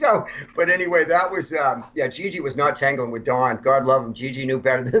 I don't know. But anyway, that was, Gigi was not tangling with Don. God love him. Gigi knew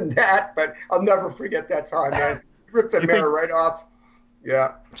better than that. But I'll never forget that time, man. Ripped the mirror right off.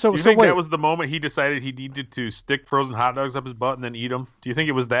 Yeah. Do you think that was the moment he decided he needed to stick frozen hot dogs up his butt and then eat them? Do you think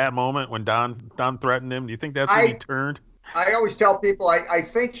it was that moment when Don threatened him? Do you think that's when he turned? I always tell people I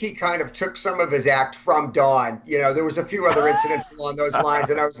think he kind of took some of his act from Don. You know, there was a few other incidents along those lines,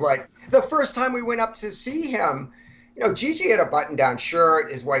 and I was like, the first time we went up to see him, you know, Gigi had a button-down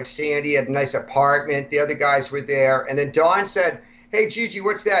shirt, his wife Sandy had a nice apartment, the other guys were there, and then Don said, "Hey, Gigi,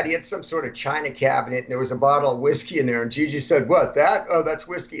 what's that?" He had some sort of china cabinet, and there was a bottle of whiskey in there. And Gigi said, "What, that? Oh, that's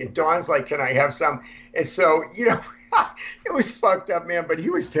whiskey." And Don's like, "Can I have some?" And so, you know, it was fucked up, man. But he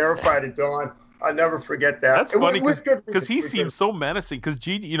was terrified of Don. I'll never forget that. That's funny because he seemed so menacing. Because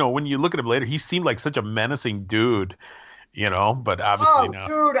Gigi, you know, when you look at him later, he seemed like such a menacing dude. You know, but obviously not.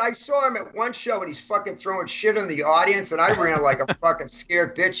 Dude, I saw him at one show and he's fucking throwing shit in the audience, and I ran like a fucking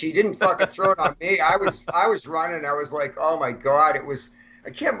scared bitch. He didn't fucking throw it on me. I was running. I was like, oh my God, it was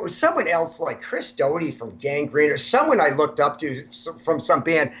someone else like Chris Doty from Gangrene or someone I looked up to from some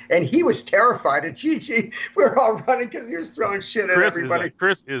band, and he was terrified of Gigi. We were all running because he was throwing shit at everybody.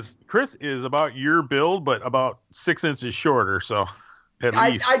 Chris is about your build, but about 6 inches shorter, so. At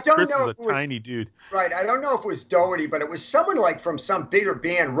least. I don't Chris know is if a tiny dude. Right. I don't know if it was Doherty, but it was someone like from some bigger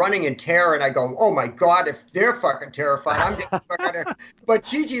band running in terror. And I go, oh my God, if they're fucking terrified, I'm getting fucking. But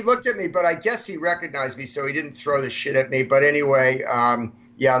Gigi looked at me, but I guess he recognized me, so he didn't throw the shit at me. But anyway,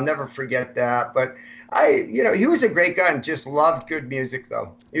 yeah, I'll never forget that. But he was a great guy and just loved good music,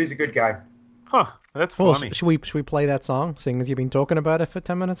 though. He was a good guy. Huh. That's funny. Should we play that song, seeing as you've been talking about it for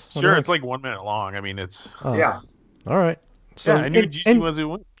 10 minutes? Sure. It's like 1 minute long. I mean, it's. Yeah. All right. So I knew Gigi was a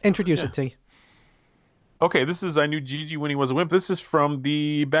wimp. Introduce it, T. Okay, I knew Gigi when he was a wimp. This is from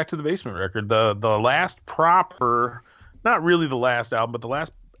the Back to the Basement record, the last proper, not really the last album, but the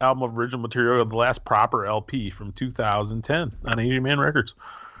last album of original material, the last proper LP from 2010 on Asian Man Records.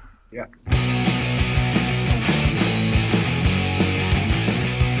 Yeah.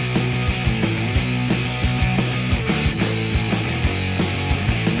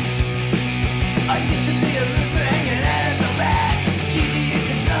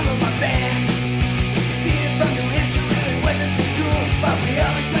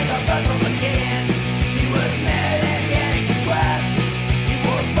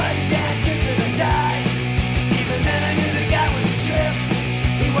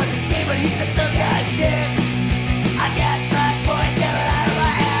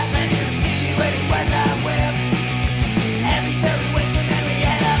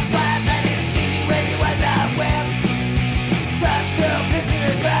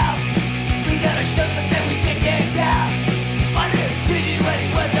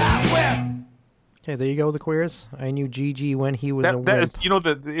 Okay, there you go, the queers. I knew Gigi when he was a wimp. That is, you know,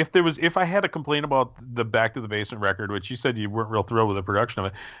 if I had a complaint about the Back to the Basement record, which you said you weren't real thrilled with the production of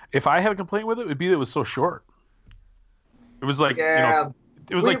it, if I had a complaint with it, it'd be that it was so short. It was like, it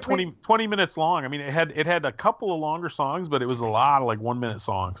was 20 minutes long. I mean, it had a couple of longer songs, but it was a lot of like 1 minute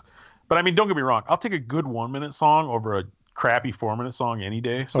songs. But I mean, don't get me wrong, I'll take a good 1 minute song over a crappy 4 minute song any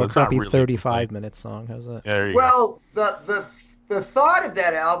day. So or a it's crappy not really 35-minute song. How's that? Yeah, there you go. The thought of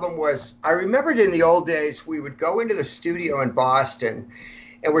that album was, I remembered in the old days, we would go into the studio in Boston,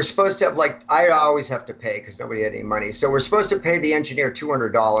 and we're supposed to have, like, I always have to pay because nobody had any money. So we're supposed to pay the engineer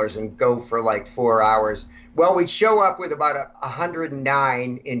 $200 and go for like 4 hours. Well, we'd show up with about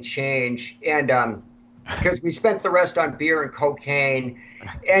 109 in change, and because we spent the rest on beer and cocaine.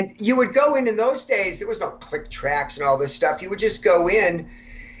 And you would go in those days, there was no click tracks and all this stuff. You would just go in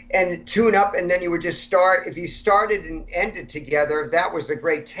and tune up, and then you would just start. If you started and ended together, that was a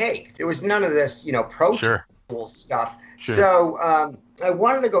great take. There was none of this, Pro Tools stuff. Sure. So I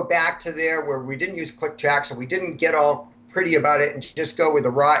wanted to go back to there where we didn't use click tracks and we didn't get all pretty about it and just go with the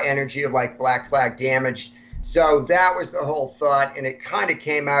raw energy of like Black Flag Damage. So that was the whole thought, and it kind of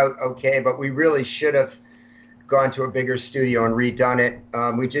came out okay, but we really should have gone to a bigger studio and redone it.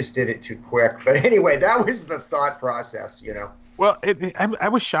 We just did it too quick. But anyway, that was the thought process, Well, I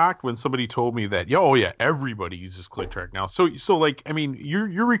was shocked when somebody told me that. Everybody uses ClickTrack now. So like, I mean,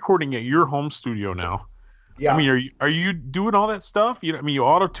 you're recording at your home studio now. Yeah. I mean, are you doing all that stuff? You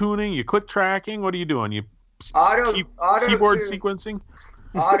auto tuning, you click tracking. What are you doing? You keyboard sequencing?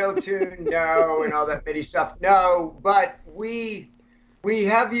 Auto tune, no, and all that MIDI stuff, no. But we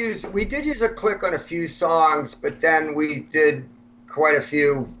did use a click on a few songs, but then we did quite a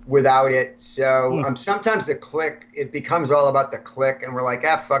few without it. So sometimes the click, it becomes all about the click, and we're like,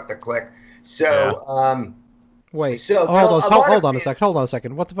 fuck the click. So Wait. So, hold on a bands- sec. Hold on a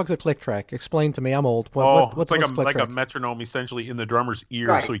second. What the fuck's a click track? Explain to me. I'm old. What's it's like what's click like a track? metronome essentially in the drummer's ear,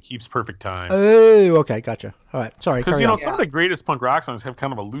 Right. so he keeps perfect time. Oh, okay, gotcha. All right, sorry. Because Carry you know on. some of the greatest punk rock songs have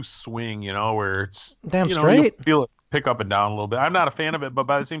kind of a loose swing, where it's Damn you straight. feel it pick up and down a little bit. I'm not a fan of it, but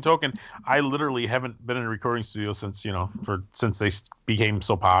by the same token, I literally haven't been in a recording studio since since they became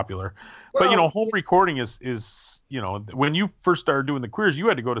so popular. But Well, home recording is when you first started doing the Queers, you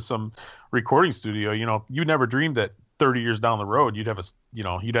had to go to some recording studio. You never dreamed that 30 years down the road you'd have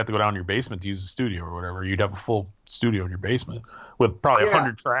you'd have to go down to your basement to use a studio or whatever. You'd have a full studio in your basement with probably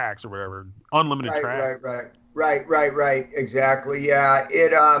 100 tracks or whatever, unlimited tracks. Right. Exactly. Yeah.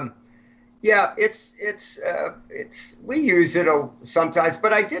 It's we use it sometimes,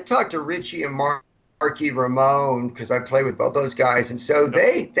 but I did talk to Richie and Marky Ramone because I play with both those guys, and so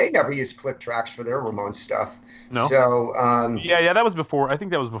they never use click tracks for their Ramone stuff. No. So yeah, that was before. I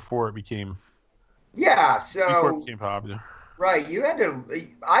think that was before it became. Yeah. Before it So became popular. right, you had to.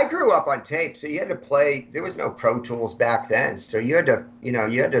 I grew up on tape, so you had to play. There was no Pro Tools back then, so you had to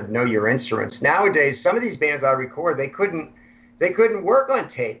know your instruments. Nowadays, some of these bands I record, they couldn't work on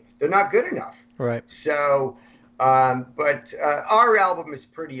tape. They're not good enough. Right. So, but our album is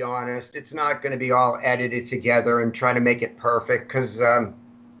pretty honest. It's not going to be all edited together and try to make it perfect because,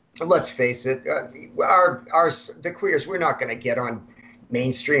 let's face it, the Queers, we're not going to get on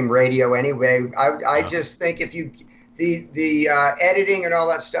mainstream radio anyway. I just think if the editing and all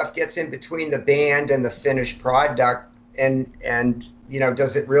that stuff gets in between the band and the finished product, and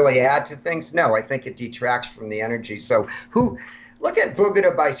does it really add to things? No, I think it detracts from the energy. So look at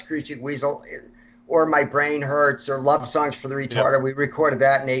Boogada by Screeching Weasel, or My Brain Hurts, or Love Songs for the Retarded. Yep. We recorded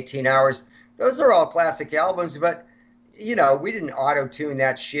that in 18 hours. Those are all classic albums, but we didn't auto-tune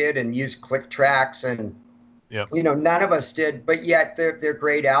that shit and use click tracks, and none of us did, but yet they're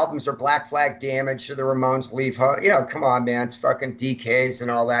great albums. Or Black Flag Damage, or the Ramones Leave Home. Come on, man, it's fucking DKs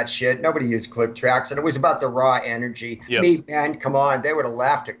and all that shit. Nobody used click tracks, and it was about the raw energy. Yep. Me, man, come on, they would have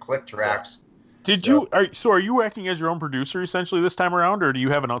laughed at click tracks. Are you acting as your own producer essentially this time around, or do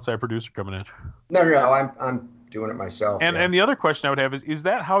you have an outside producer coming in? No, I'm doing it myself. And the other question I would have is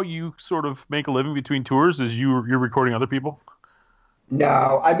that how you sort of make a living between tours? Is you're recording other people?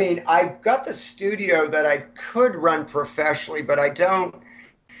 No, I mean, I've got the studio that I could run professionally, but I don't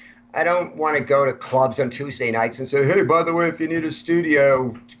want to go to clubs on Tuesday nights and say, hey, by the way, if you need a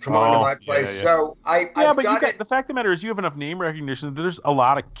studio, come on to my place. Yeah. So the fact of the matter is you have enough name recognition that there's a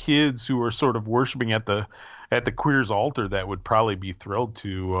lot of kids who are sort of worshiping at the Queers altar that would probably be thrilled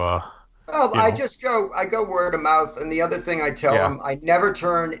to I go word of mouth. And the other thing I tell them, I never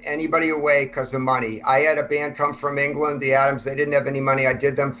turn anybody away because of money. I had a band come from England, the Adams. They didn't have any money. I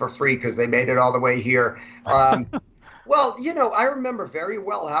did them for free because they made it all the way here. Well, I remember very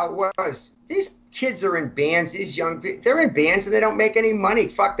well how it was. These kids are in bands, they're in bands and they don't make any money.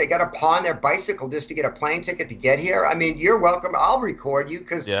 Fuck, they got to pawn their bicycle just to get a plane ticket to get here. I mean, you're welcome. I'll record you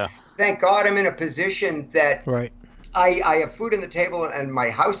because thank God I'm in a position that I have food on the table and my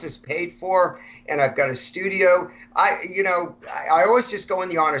house is paid for and I've got a studio. I always just go in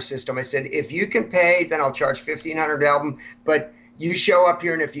the honor system. I said, if you can pay, then I'll charge $1,500 album, but you show up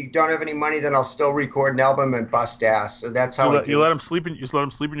here, and if you don't have any money, then I'll still record an album and bust ass. So that's how you let them sleep in. You just let them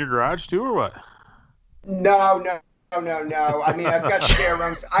sleep in your garage too, or what? No. I mean, I've got spare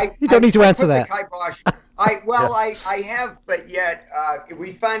rooms. You don't need to answer that. I have, but yet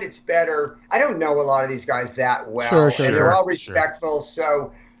we find it's better. I don't know a lot of these guys that well, and they're all respectful.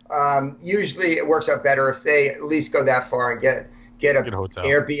 So usually it works out better if they at least go that far and get a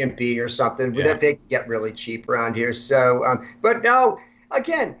Airbnb or something that they can get really cheap around here. So, but no,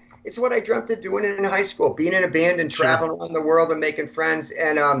 again, it's what I dreamt of doing in high school, being in a band and traveling around the world and making friends.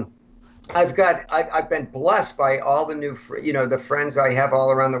 And I've been blessed by all the new, the friends I have all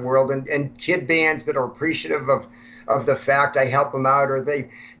around the world, and kid bands that are appreciative of the fact I help them out, or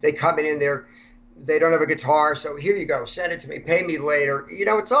they come in there. They don't have a guitar, so here you go, send it to me, pay me later.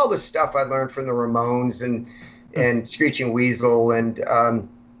 It's all the stuff I learned from the Ramones and Screeching Weasel, and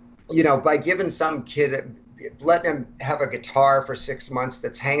by giving some kid, letting him have a guitar for 6 months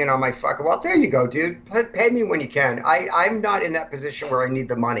that's hanging on my fucking wall. There you go, dude. Pay me when you can. I'm not in that position where I need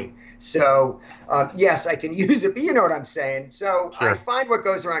the money. So yes, I can use it, but you know what I'm saying. So I find what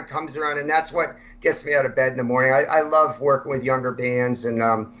goes around comes around, and that's what gets me out of bed in the morning. I love working with younger bands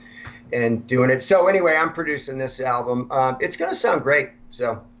and doing it. So anyway, I'm producing this album. It's going to sound great.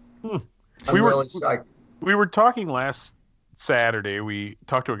 So I'm really psyched. We were talking last Saturday. We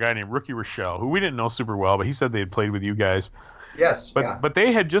talked to a guy named Rookie Rochelle, who we didn't know super well, but he said they had played with you guys. Yes. But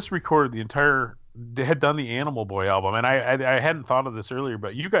they had just recorded they had done the Animal Boy album, and I hadn't thought of this earlier,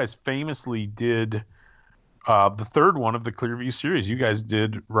 but you guys famously did the third one of the Clearview series. You guys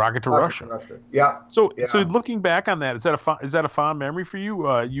did Rocket to Russia. Yeah. So Yeah. looking back on that, is that a fond memory for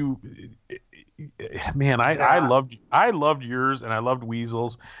you? Man, I loved yours, and I loved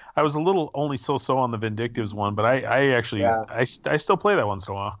Weasel's. I was a little only so on the Vindictives one, but I actually I still play that once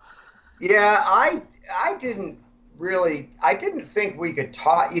in a while. Yeah, I didn't think we could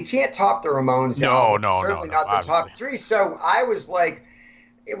top. You can't top the Ramones. album. Certainly not the top three. So I was like,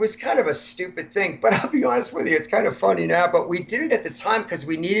 it was kind of a stupid thing. But I'll be honest with you, it's kind of funny now. But we did it at the time because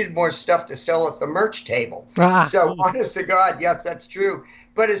we needed more stuff to sell at the merch table. So honest to God, yes, that's true.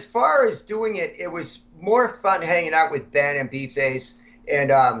 But as far as doing it, it was more fun hanging out with Ben and B-Face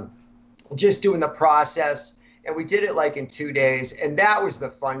and just doing the process. And we did it like in 2 days. And that was the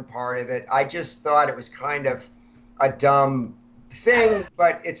fun part of it. I just thought it was kind of a dumb thing,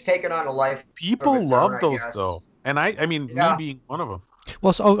 but it's taken on a life. People love those, though. And I mean, me being one of them.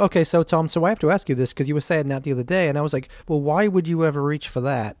 Well, so Tom, so I have to ask you this because you were saying that the other day, and I was like, well, why would you ever reach for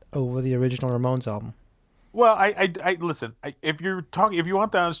that over the original Ramones album? Well, I listen. If you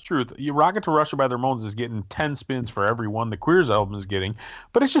want the honest truth, Rocket to Russia by the Ramones is getting 10 spins for every one the Queers album is getting,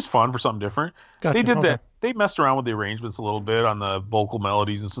 but it's just fun for something different. Gotcha. They did that. They messed around with the arrangements a little bit on the vocal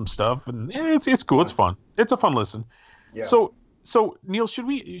melodies and some stuff, and it's cool. It's fun. It's a fun listen. Yeah. So Neil, should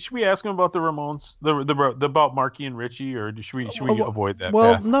we ask him about the Ramones, the about Marky and Richie, or should we avoid that?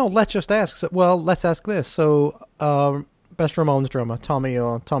 Well, path? No. Let's just ask. Well, let's ask this. So, best Ramones drummer, Tommy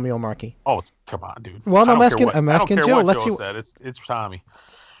or Marky? Oh, come on, dude. Well, I'm asking Joe. Let's see. It's Tommy.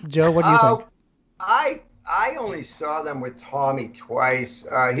 Joe, what do you think? I only saw them with Tommy twice.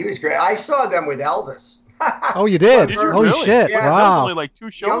 He was great. I saw them with Elvis. Oh, you did? Did you Holy really? shit! Yeah, That was wow. only like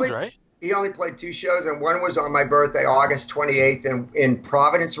 2 shows, right? He only played 2 shows, and one was on my birthday, August 28th, in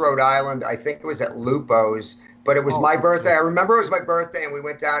Providence, Rhode Island. I think it was at Lupo's, but it was my birthday. I remember it was my birthday, and we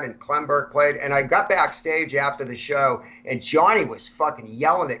went down, and Clem Burke played, and I got backstage after the show, and Johnny was fucking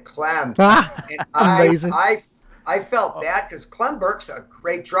yelling at Clem. And Amazing. I felt bad because Clem Burke's a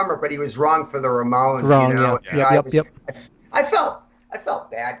great drummer, but he was wrong for the Ramones. Wrong, you know? Yep. I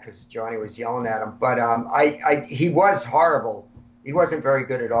felt bad because Johnny was yelling at him, but he was horrible. He wasn't very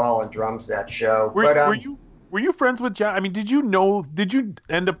good at all on drums that show. Were you friends with John? I mean, did you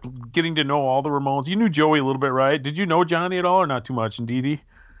end up getting to know all the Ramones? You knew Joey a little bit, right? Did you know Johnny at all, or not too much? And Dee Dee?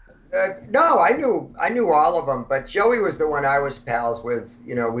 No, I knew all of them, but Joey was the one I was pals with.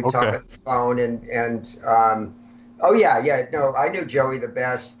 You know, we talked on the phone and I knew Joey the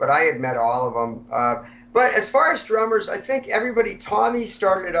best, but I had met all of them. But as far as drummers, I think Tommy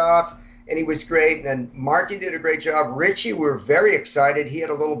started off, and he was great. And then Marky did a great job. Richie, we were very excited. He had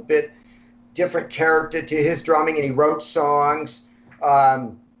a little bit different character to his drumming, and he wrote songs.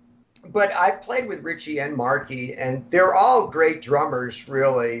 But I played with Richie and Marky, and they're all great drummers,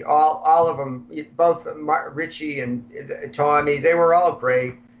 really. All of them, both Richie and Tommy, they were all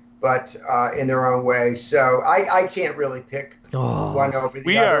great, but in their own way. So I can't really pick one over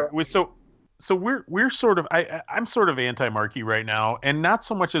the other. So we're sort of I'm sort of anti-Marky right now, and not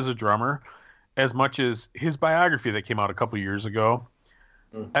so much as a drummer, as much as his biography that came out a couple years ago.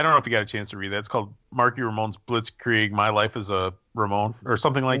 I don't know if you got a chance to read that. It's called Marky Ramone's Blitzkrieg: My Life as a Ramone, or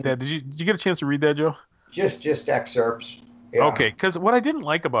something like that. Did you get a chance to read that, Joe? Just excerpts. Yeah. Okay, because what I didn't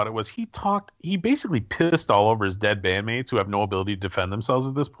like about it was he basically pissed all over his dead bandmates who have no ability to defend themselves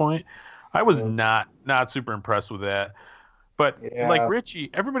at this point. I was not super impressed with that. But like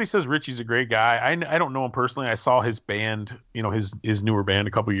Richie, everybody says Richie's a great guy. I don't know him personally. I saw his band, his newer band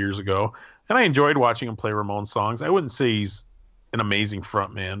a couple years ago, and I enjoyed watching him play Ramones songs. I wouldn't say he's an amazing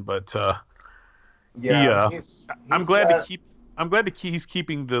frontman, but I'm glad he's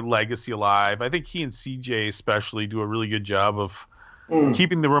keeping the legacy alive. I think he and CJ especially do a really good job of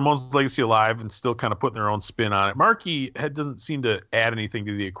keeping the Ramones legacy alive and still kind of putting their own spin on it. Marky doesn't seem to add anything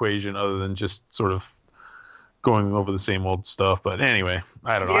to the equation other than just sort of going over the same old stuff. But anyway,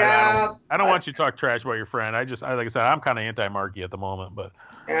 I don't know. Yeah, I don't want you to talk trash about your friend. Like I said, I'm kind of anti-Marky at the moment, but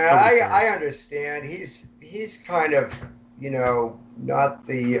I understand. He's kind of, not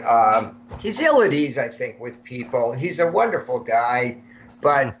the he's ill at ease, I think, with people. He's a wonderful guy,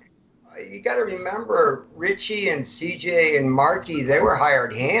 but you got to remember Richie and CJ and Marky, they were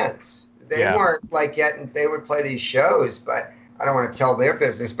hired hands. They weren't they would play these shows, but I don't want to tell their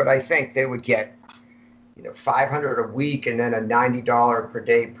business, but I think they would get $500 a week and then a $90 per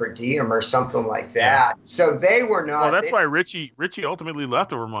day per diem or something like that. Yeah. So they were not. Well, that's why Richie ultimately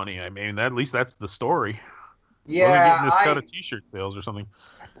left over money. I mean, at least that's the story. Yeah, getting this cut of T-shirt sales or something.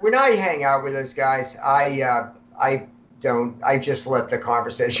 When I hang out with those guys, I just let the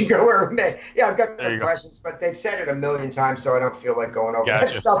conversation go where it may. Yeah, I've got some questions, but they've said it a million times, so I don't feel like going over that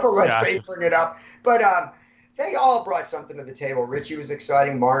stuff unless they bring it up. But they all brought something to the table. Richie was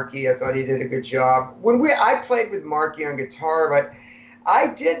exciting. Marky, I thought he did a good job. I played with Marky on guitar, but I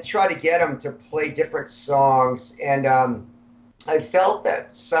did try to get him to play different songs, and I felt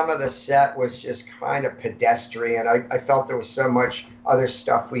that some of the set was just kind of pedestrian. I felt there was so much other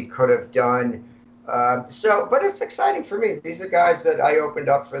stuff we could have done. But it's exciting for me. These are guys that I opened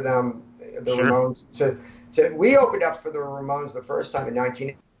up for them, the Sure. Ramones. We opened up for the Ramones the first time in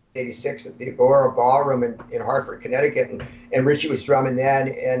 1986 at the Agora Ballroom in Hartford, Connecticut, and Richie was drumming then.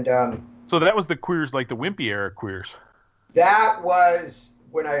 And So that was the Queers, like the Wimpy era Queers. that was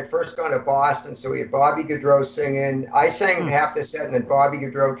when I had first gone to Boston. So we had Bobby Goodrow singing. I sang half the set, and then Bobby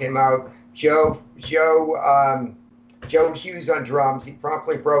Goodrow came out. Joe Hughes on drums. He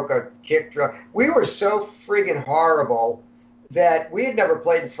promptly broke a kick drum. We were so friggin' horrible that we had never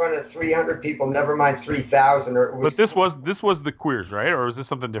played in front of 300 people, never mind 3,000. But this was the Queers, right? Or was this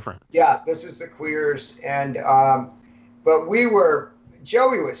something different? Yeah, this was the Queers, and but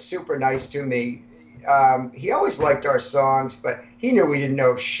Joey was super nice to me. He always liked our songs, but he knew we didn't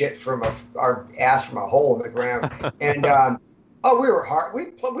know shit from our ass from a hole in the ground. And we were hard. We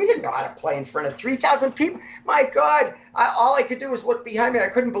didn't know how to play in front of 3,000 people. My God, all I could do was look behind me. I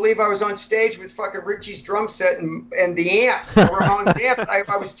couldn't believe I was on stage with fucking Richie's drum set and the amps, the Ramones amps.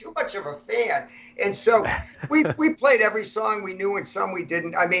 I was too much of a fan. And so we played every song we knew and some we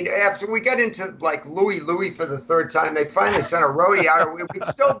didn't. I mean, after we got into like Louie for the third time, they finally sent a roadie out. We'd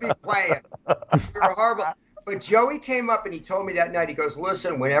still be playing. We were horrible. But Joey came up and he told me that night, he goes,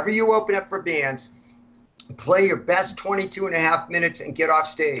 listen, whenever you open up for bands, play your best 22 and a half minutes and get off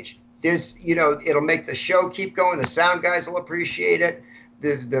stage. It'll make the show keep going. The sound guys will appreciate it.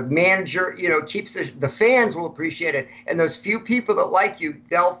 The manager, keeps the fans will appreciate it. And those few people that like you,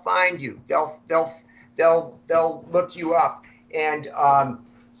 they'll find you. They'll look you up. And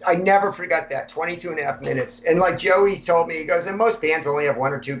I never forgot that 22 and a half minutes. And like Joey told me, he goes, and most bands only have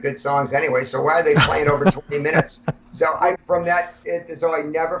one or two good songs anyway, so why are they playing over 20 minutes? So I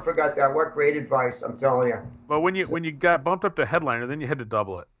never forgot that. What great advice, I'm telling you. Well, when you got bumped up to headliner, then you had to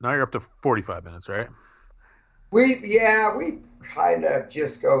double it. Now you're up to 45 minutes, right? We kind of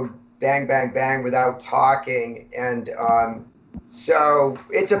just go bang, bang, bang without talking. And so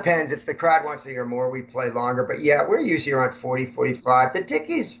it depends. If the crowd wants to hear more, we play longer. But yeah, we're usually around 40, 45. The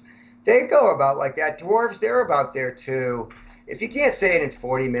Dickies, they go about like that. Dwarves, they're about there too. If you can't say it in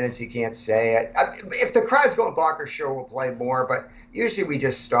 40 minutes, you can't say it. If the crowd's going bonkers, sure, we'll play more. But usually we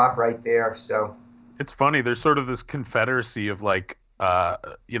just stop right there. So it's funny. There's sort of this confederacy of like,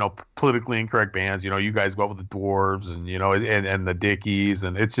 politically incorrect bands. You guys go out with the Dwarves and and the Dickies,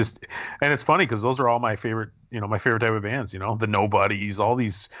 and it's funny because those are all my favorite. My favorite type of bands. The Nobodies, all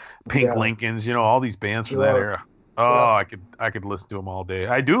these Pink Lincolns. All these bands from that era. Oh, yeah. I could listen to them all day.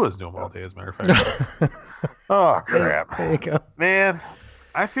 I do listen to them all day, as a matter of fact. Oh crap! There you go, man.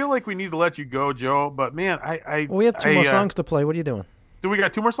 I feel like we need to let you go, Joe. But man, we have two more songs to play. What are you doing? Do we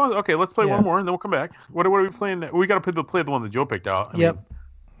got two more songs? Okay, let's play one more, and then we'll come back. What are we playing? We got to play the one that Joe picked out.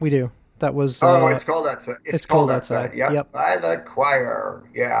 We do. That was. It's Cold Outside. It's Cold Outside. Yep. By the Choir.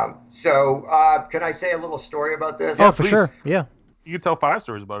 Yeah. So, can I say a little story about this? Oh, for sure. Yeah. You can tell 5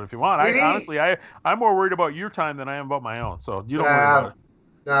 stories about it if you want. Honestly, I'm more worried about your time than I am about my own. So you don't worry about it.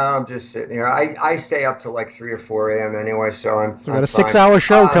 No, I'm just sitting here. I stay up till like 3 or 4 a.m. anyway, so I'm. We got a 6-hour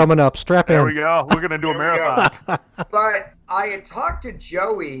show coming up. Strap in. There we go. We're gonna do a marathon. But I had talked to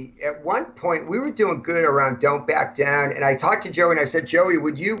Joey at one point. We were doing good around "Don't Back Down," and I talked to Joey and I said, "Joey,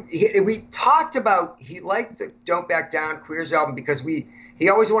 would you?" We talked about he liked the "Don't Back Down" Queers album because he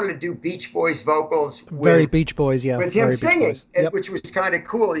always wanted to do Beach Boys vocals. Very Beach Boys, yeah. With him singing, yep. Which was kind of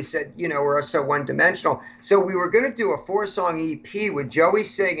cool. He said, we're so one-dimensional. So we were going to do a 4-song EP with Joey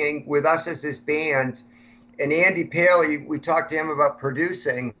singing, with us as his band, and Andy Paley, we talked to him about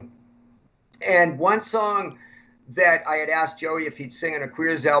producing. And one song that I had asked Joey if he'd sing on a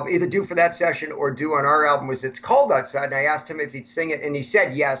Queers album, either do for that session or do on our album, was It's Cold Outside. And I asked him if he'd sing it, and he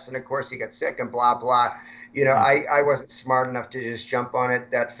said yes. And, of course, he got sick and blah, blah. I wasn't smart enough to just jump on it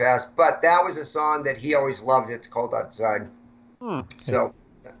that fast. But that was a song that he always loved. It's Cold Outside. So,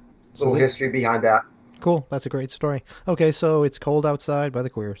 a little history behind that. Cool. That's a great story. Okay, so It's Cold Outside by the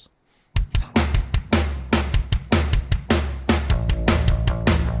Queers.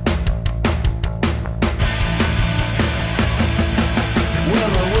 Well,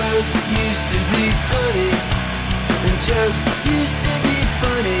 my work used to be sunny, and jokes used to be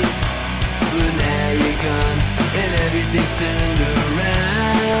funny. But now you're gone, and everything's turned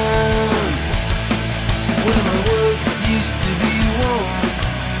around. Well, my work used to be warm,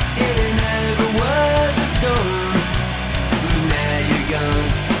 and it never was a storm. But now you're gone,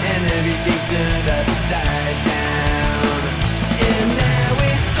 and everything's turned upside down.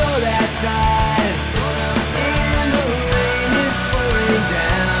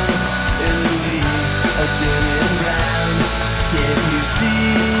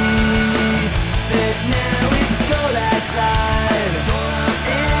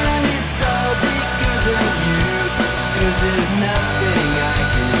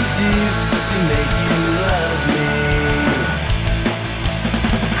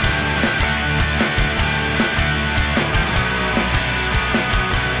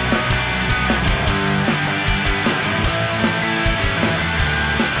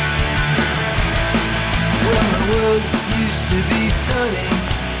 to be sunny,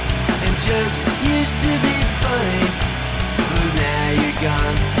 and jokes used to be funny, but now you're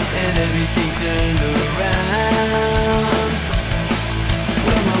gone, and everything's turned around.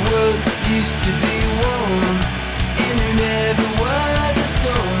 Well, my world used to be warm, and there never was a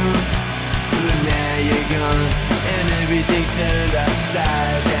storm, but now you're gone, and everything's turned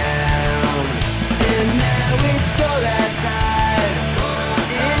upside down. And now it's cold outside,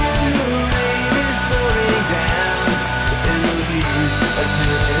 and the rain is pouring down, and the leaves are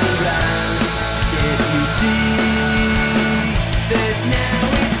turning round. Can't you see that now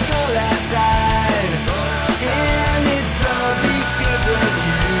it's cold outside, and it's all because of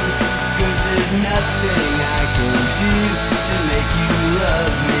you, 'cause there's nothing I can do to make you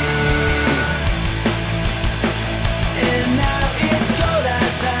love me. And now it's cold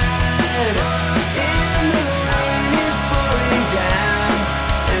outside, and the rain is pouring down,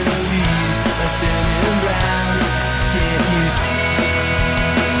 and the leaves are turning brown. Can't you see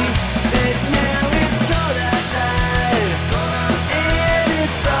that now it's cold outside, and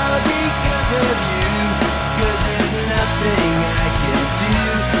it's all because of you, 'cause there's nothing I can do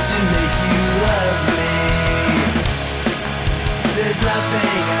to make you love me. There's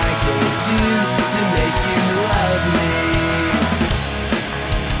nothing I can do to make you love me.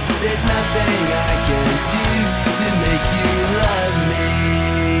 There's nothing I can do to make you love me.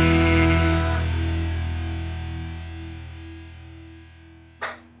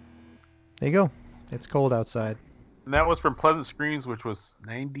 There you go. It's cold outside. And that was from Pleasant Screens, which was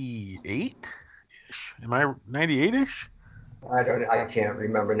 98-ish. Am I 98-ish? I can't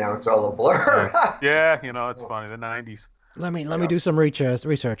remember now. It's all a blur. Yeah, it's funny. The 90s. Let me do some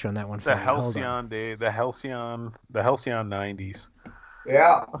research on that one. The for you. Hold on. Halcyon day. The Halcyon 90s.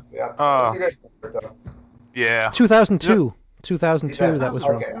 Yeah. That's a good number, though. Yeah. 2002. 2002. That was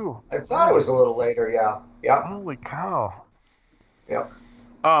from. Okay. I thought it was a little later. Yeah. Holy cow. Yep.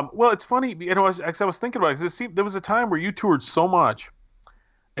 Well, it's funny, I was thinking about it, because there was a time where you toured so much.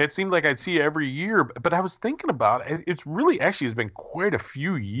 It seemed like I'd see you every year, but I was thinking about it. It's really actually has been quite a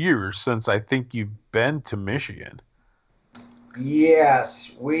few years since I think you've been to Michigan.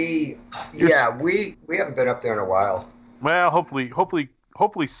 Yes, we haven't been up there in a while. Well,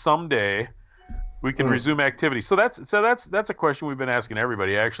 hopefully someday we can resume activity. So that's a question we've been asking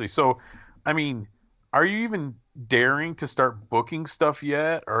everybody, actually. So, I mean, are you even daring to start booking stuff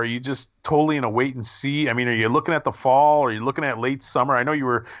yet, or are you just totally in a wait and see? I mean, are you looking at the fall, or are you looking at late summer? I know we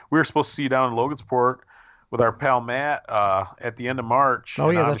were supposed to see you down in Logansport with our pal Matt at the end of March. Oh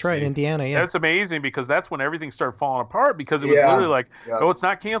yeah, that's right, Indiana. Yeah, that's amazing, because that's when everything started falling apart, because it was literally like, oh, it's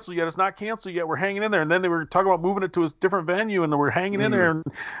not canceled yet, we're hanging in there, and then they were talking about moving it to a different venue, and they were hanging in there,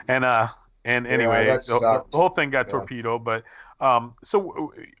 and anyway, the whole thing got torpedoed. But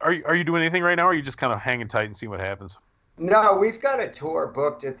so are you doing anything right now, or are you just kind of hanging tight and seeing what happens? No, we've got a tour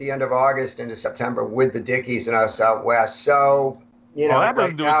booked at the end of August into September with the Dickies and us out west. So, that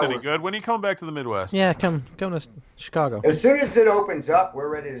doesn't do us any good. When are you coming back to the Midwest? Yeah, come to Chicago. As soon as it opens up, we're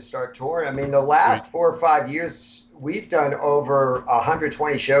ready to start touring. I mean, the last 4 or 5 years, we've done over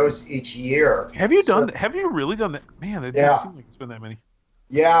 120 shows each year. Have you really done that? Man, it doesn't seem like it's been that many.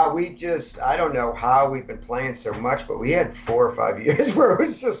 Yeah, I don't know how we've been playing so much, but we had 4 or 5 years where it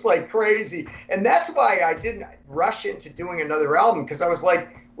was just like crazy. And that's why I didn't rush into doing another album, because I was like,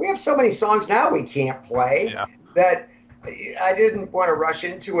 we have so many songs now we can't play that I didn't want to rush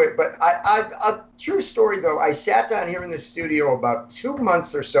into it. But a true story, though, I sat down here in the studio about 2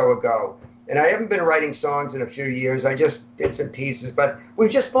 months or so ago, and I haven't been writing songs in a few years. I just bits and pieces, but we've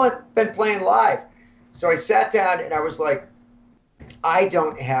just been playing live. So I sat down and I was like, I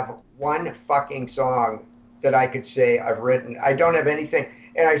don't have one fucking song that I could say I've written. I don't have anything.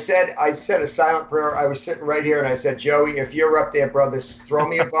 And I said a silent prayer. I was sitting right here, and I said, Joey, if you're up there, brother, throw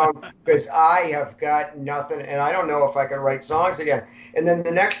me a bone, because I have got nothing, and I don't know if I can write songs again. And then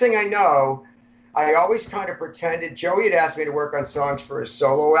the next thing I know, I always kind of pretended. Joey had asked me to work on songs for his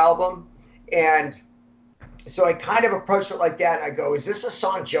solo album, and so I kind of approached it like that. I go, is this a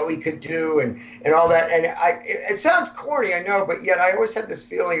song Joey could do, and all that? And it sounds corny, I know, but yet I always had this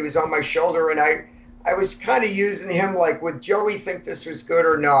feeling he was on my shoulder, and I was kind of using him like, would Joey think this was good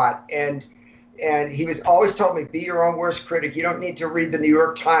or not? And he was always told me, be your own worst critic. You don't need to read the New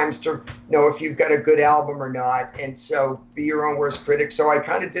York Times to know if you've got a good album or not. And so be your own worst critic. So I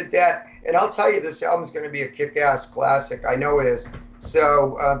kind of did that. And I'll tell you, this album's going to be a kick-ass classic. I know it is.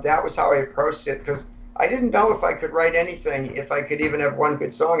 So that was how I approached it, because I didn't know if I could write anything, if I could even have one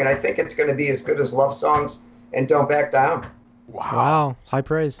good song. And I think it's going to be as good as Love Songs and Don't Back Down. Wow. High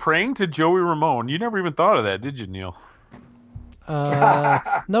praise. Praying to Joey Ramone. You never even thought of that, did you, Neil?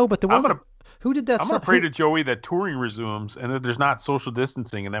 No, but there was Who did that? I'm gonna pray to Joey that touring resumes and that there's not social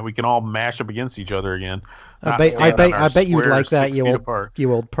distancing and that we can all mash up against each other again. I bet you'd like that, you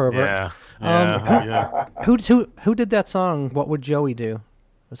old pervert. Yeah. Yeah. Who did that song? What would Joey do?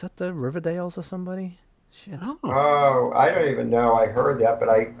 Was that the Riverdales or somebody? Shit. Oh, I don't even know. I heard that, but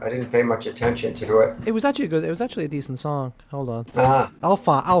I didn't pay much attention to it. It was actually good. It was actually a decent song. Hold on.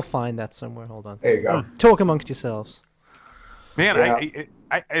 I'll find that somewhere. Hold on. There you go. Talk amongst yourselves. Man, Yeah.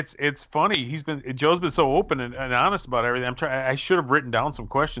 it's funny. Joe's been so open and honest about everything. I should have written down some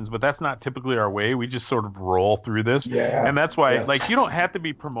questions, but that's not typically our way. We just sort of roll through this, and that's why like you don't have to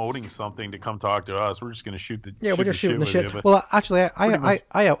be promoting something to come talk to us. We're just gonna shoot the we're just shooting the shit. You, well, actually, I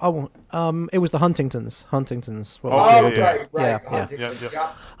won't. It was the Huntingtons. Right. Huntingtons.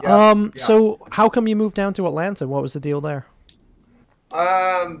 So how come you moved down to Atlanta? What was the deal there?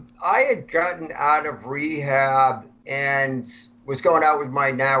 I had gotten out of rehab and was going out with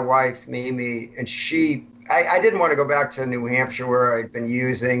my now wife, Mimi, and I didn't want to go back to New Hampshire where I'd been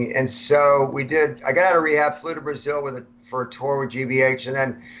using. And so I got out of rehab, flew to Brazil for a tour with GBH, and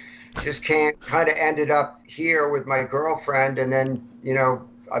then just kind of ended up here with my girlfriend. And then,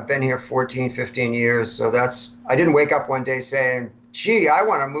 I've been here 14, 15 years. So I didn't wake up one day saying, gee, I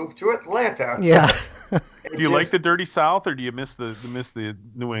want to move to Atlanta. Yeah. Do you like the dirty South or do you miss the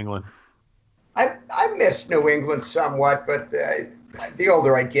New England? I miss New England somewhat, but the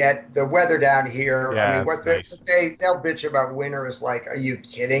older I get, the weather down here. Yeah, I mean, they'll bitch about winter is like, are you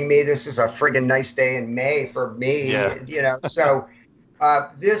kidding me? This is a friggin' nice day in May for me. Yeah. So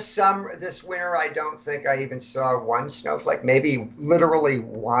this winter, I don't think I even saw one snowflake. Maybe literally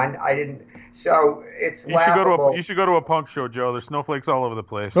one. I didn't. So it's laughable. You should go to a punk show, Joe. There's snowflakes all over the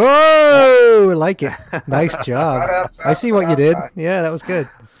place. Oh, I like it. Nice job. I see what you did. Yeah, that was good.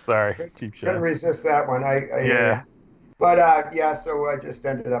 Sorry, cheap shot. Couldn't resist that one. But so I just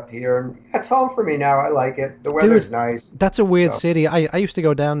ended up here, and that's home for me now. I like it. The weather's nice. That's a weird city. I used to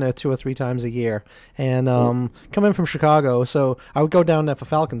go down there 2 or 3 times a year, and come in from Chicago, so I would go down there for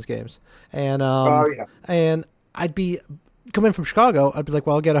Falcons games, and and I'd be come in from Chicago. I'd be like,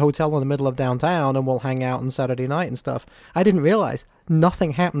 well, I'll get a hotel in the middle of downtown, and we'll hang out on Saturday night and stuff. I didn't realize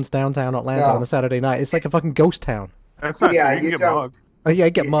nothing happens downtown Atlanta on a Saturday night. It's like a fucking ghost town. That's not true. You get mugged. I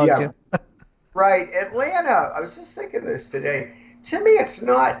get mugged. Yeah. Right. Atlanta, I was just thinking this today. To me, it's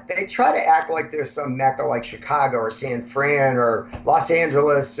not. They try to act like there's some mecca like Chicago or San Fran or Los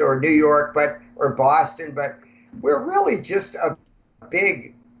Angeles or New York, or Boston, but we're really just a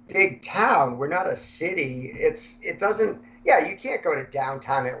big town. We're not a city. It doesn't. Yeah, you can't go to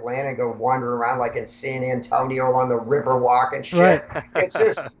downtown Atlanta and go wander around like in San Antonio on the Riverwalk and shit. Right. It's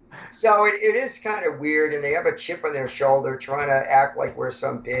just. So it is kind of weird, and they have a chip on their shoulder trying to act like we're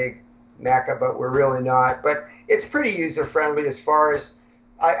some big mecca, but we're really not. But it's pretty user-friendly as far as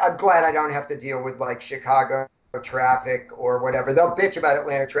I'm glad I don't have to deal with like Chicago traffic or whatever. They'll bitch about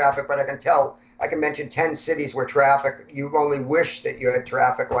Atlanta traffic, but I can mention 10 cities where you only wish that you had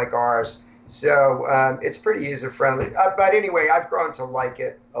traffic like ours. So it's pretty user-friendly. But anyway, I've grown to like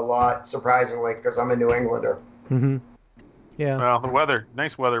it a lot, surprisingly, because I'm a New Englander. Mm-hmm. Yeah. Well,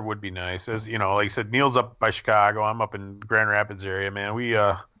 nice weather would be nice. As you know, like I said, Neil's up by Chicago. I'm up in Grand Rapids area, man. We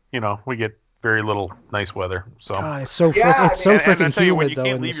get very little nice weather. So God, it's so freaking humid when you though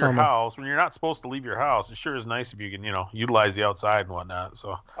can't in leave the your summer. house, when you're not supposed to leave your house, it sure is nice if you can, utilize the outside and whatnot.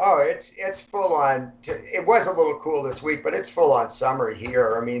 So. Oh, it's full on. It was a little cool this week, but it's full on summer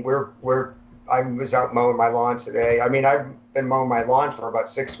here. I mean, I was out mowing my lawn today. I mean, I've been mowing my lawn for about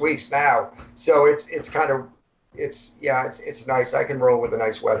 6 weeks now. So it's kind of. It's nice. I can roll with the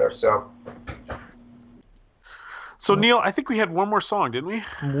nice weather. So Neil, I think we had one more song, didn't we?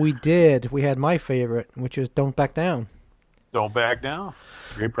 We did. We had my favorite, which is "Don't Back Down." Don't Back Down.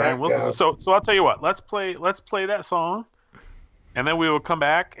 Great Brian Wilson. So I'll tell you what. Let's play that song, and then we will come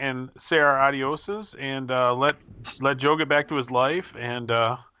back and say our adioses and let Joe get back to his life. And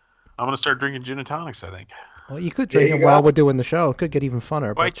I'm gonna start drinking gin and tonics, I think. Well, you could drink it while we're doing the show. It could get even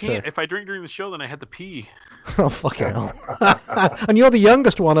funner. Well, I can't. If I drink during the show, then I had to pee. Oh, fucking hell. And you're the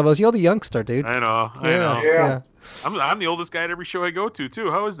youngest one of us. You're the youngster, dude. I know. Yeah. I'm the oldest guy at every show I go to,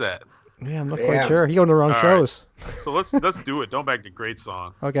 too. How is that? Yeah, I'm not quite sure. You're going to the wrong shows. Right. So let's do it. Don't Back Down. Great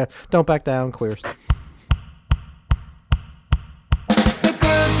song. Okay. Don't Back Down, Queers. The girls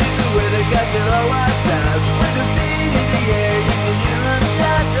take away the guys that are white tied. With their feet in the air, you can hear them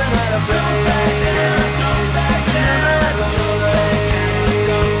shout. They're not afraid. Don't back down, don't back down, don't back down,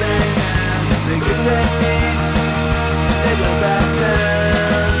 don't back down. They get their teeth, they don't back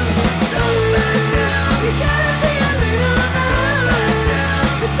down. Don't back down, you gotta be a little man. Don't back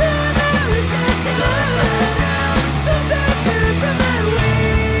down, the time always got the don't back down, don't back down from my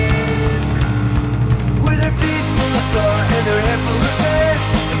way.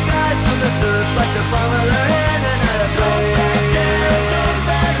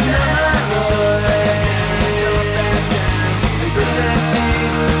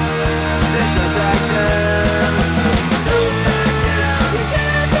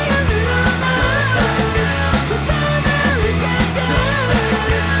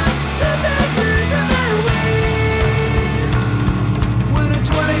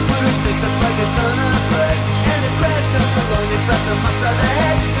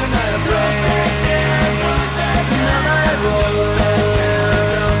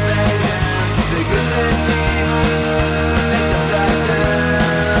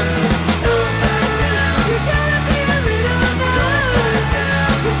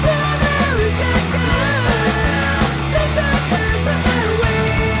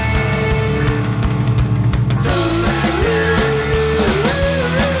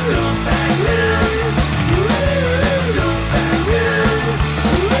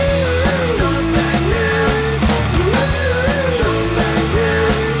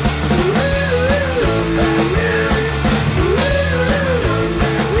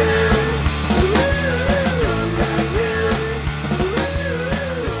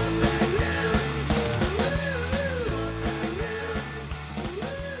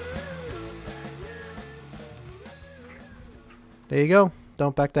 go.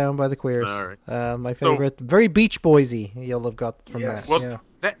 Don't Back Down by the Queers. All right. My favorite, very Beach Boysy. You'll have got from Yes. that. Well,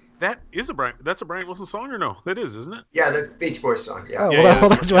 yeah. that's a Brian Wilson song or no? That is, isn't it? Yeah, the Beach Boys song. Yeah. Oh, Yeah, well,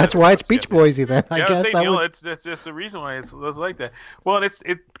 yeah, that's why it's Beach Boysy then. I Yeah, guess saying, that you know, would... it's the reason why it's like that. Well, and it's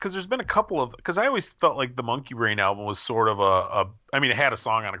because there's been a couple of, because I always felt like the Monkey Brain album was sort of I mean, it had a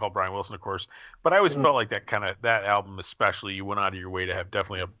song on it called Brian Wilson, of course, but I always felt like that album, especially, you went out of your way to have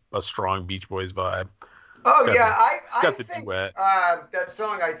definitely a strong Beach Boys vibe. Oh Got yeah, I got the think duet. that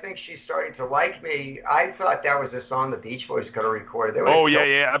song. I think She's Starting to Like Me. I thought that was a song the Beach Boys could have recorded. They would've Oh yeah,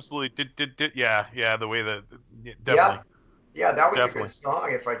 killed- absolutely. Yeah, the way that definitely. Yeah, that was Definitely. a good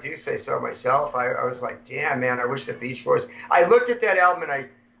song. If I do say so myself, I was like, damn man, I wish the Beach Boys. I looked at that album and I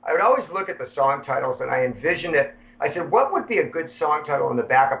would always look at the song titles and I envisioned it. I said, what would be a good song title on the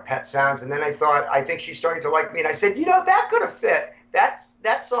back of Pet Sounds? And then I thought, I think She's Starting to Like Me. And I said, that could have fit.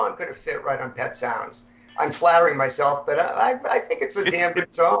 That song could have fit right on Pet Sounds. I'm flattering myself, but I think it's a damn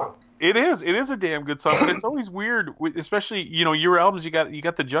good song. It is a damn good song, but it's always weird, especially, your albums. You got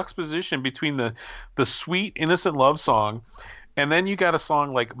the juxtaposition between the sweet innocent love song, and then you got a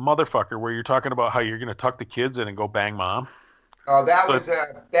song like Motherfucker, where you're talking about how you're gonna tuck the kids in and go bang mom. Oh, that So- was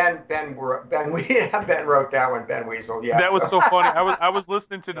Ben wrote that one. Ben Weasel. Yeah. That was so funny. I was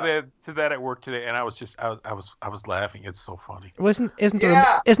listening to that at work today, and I was laughing. It's so funny. Isn't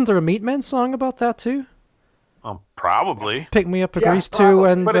Yeah. there a Meatmen song about that too? Probably, Pick Me Up a Yeah, Grease probably. too,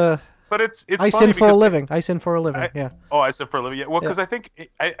 and but it's I funny Sin for a because- Living. I Sin for a Living. Yeah. Oh, I said for a living. Yeah. Well, because I think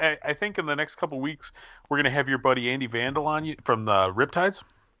in the next couple weeks we're gonna have your buddy Andy Vandal on you from the Riptides.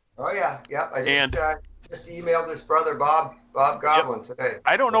 Oh yeah. I And- just emailed his brother Bob Goblin today.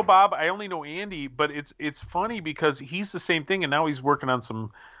 I don't know Bob. I only know Andy, but it's funny because he's the same thing, and now he's working on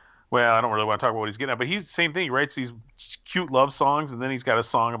some. Well, I don't really want to talk about what he's getting at, but he's the same thing. He writes these cute love songs, and then he's got a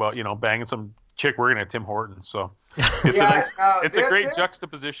song about banging some chick working at Tim Hortons. So it's it's a great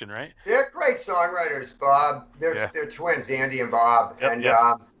juxtaposition, right? They're great songwriters, Bob. They're twins, Andy and Bob. Yep, and yep.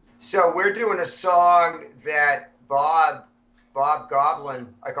 So we're doing a song that Bob Goblin,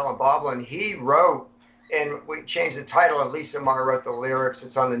 I call him Boblin, he wrote, and we changed the title, and Lisa Marr wrote the lyrics.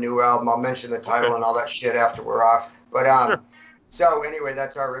 It's on the new album. I'll mention the title Okay. and all that shit after we're off. But Sure. So anyway,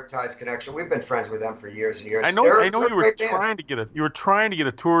 that's our Riptides connection. We've been friends with them for years and years. I know They're you a were great band. trying to get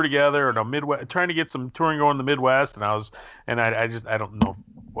a tour together in the Midwest, trying to get some touring going in the Midwest, and I don't know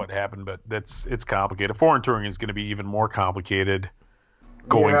what happened, but it's complicated. Foreign touring is going to be even more complicated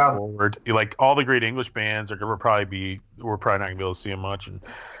going Yeah. forward. Like all the great English bands we're probably not going to be able to see them much,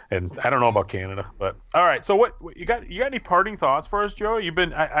 and I don't know about Canada, but all right. So what you got any parting thoughts for us, Joe? You've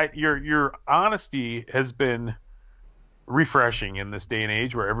been your honesty has been refreshing in this day and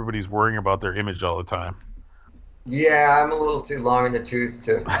age where everybody's worrying about their image all the time. Yeah, I'm a little too long in the tooth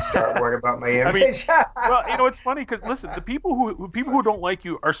to start worrying about my image. Well, it's funny because listen, the people who don't like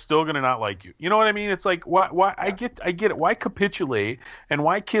you are still gonna not like you. You know what I mean? It's like why I get it. Why capitulate and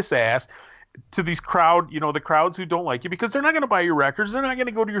why kiss ass to these the crowds who don't like you, because they're not gonna buy your records. They're not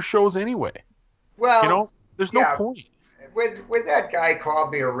gonna go to your shows anyway. Well, There's no yeah. point. when that guy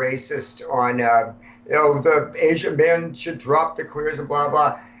called me a racist on, the Asian men should drop the queers and blah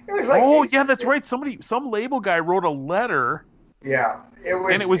blah. It was like, Oh yeah, that's right. Some label guy wrote a letter, Yeah,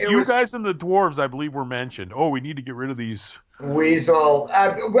 and it was you guys and the dwarves, I believe, were mentioned. Oh, we need to get rid of these. Weasel.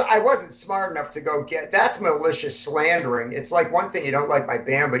 I wasn't smart enough to go get. That's malicious slandering. It's like one thing you don't like my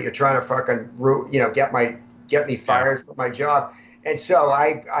band, but you're trying to fucking get me fired from my job. And so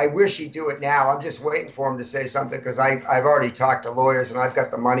I wish he'd do it now. I'm just waiting for him to say something because I've already talked to lawyers and I've got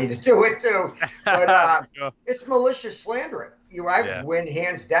the money to do it too. But it's malicious slandering. I win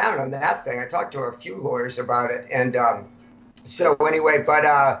hands down on that thing. I talked to a few lawyers about it, and so anyway. But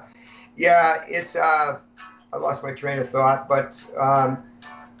it's I lost my train of thought. But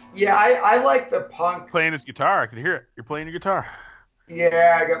I like the punk. Playing his guitar, I can hear it. You're playing your guitar.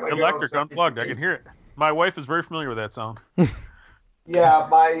 Yeah, I got my Electric girl unplugged. I can hear it. My wife is very familiar with that sound. Yeah,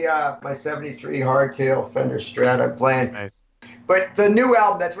 my 73 hardtail Fender Strat I'm playing. Nice. But the new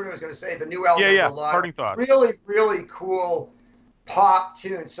album, that's what I was going to say. The new album has a lot Parting of thoughts. really, really cool pop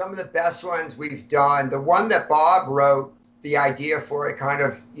tunes. Some of the best ones we've done. The one that Bob wrote, the idea for it, kind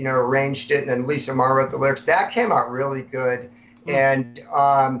of, arranged it, and then Lisa Marr wrote the lyrics. That came out really good. And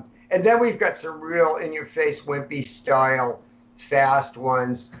then we've got some real in-your-face wimpy style, fast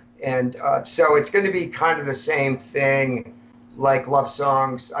ones. And so it's going to be kind of the same thing, like Love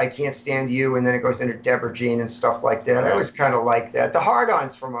Songs, I Can't Stand You, and then it goes into Deborah Jean and stuff like that. I always kind of like that. The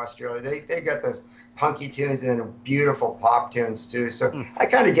Hard-Ons from Australia, they got those punky tunes and then beautiful pop tunes too. So I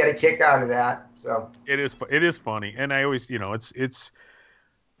kind of get a kick out of that. So It is funny, and I always,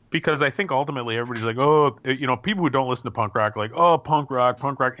 because I think ultimately everybody's like, oh, people who don't listen to punk rock are like, oh, punk rock,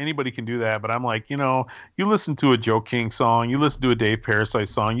 anybody can do that. But I'm like, you you listen to a Joe King song, you listen to a Dave Parasite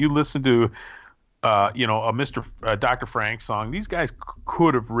song, you listen to, a Mr. Dr. Frank song. These guys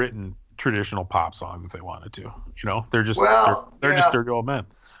could have written traditional pop songs if they wanted to. They're just they're just dirty old men.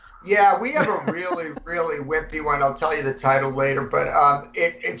 Yeah, we have a really, really wimpy one. I'll tell you the title later, but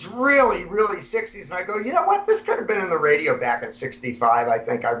it's really, really 60s. And I go, you know what? This could have been in the radio back in 65, I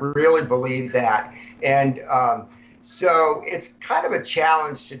think. I really believe that. And so it's kind of a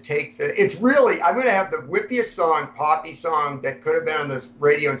challenge to take I'm going to have the whippiest song, poppy song that could have been on the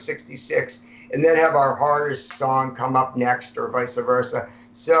radio in 66, and then have our hardest song come up next or vice versa.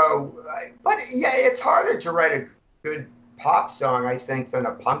 So, but yeah, it's harder to write a good pop song, I think, than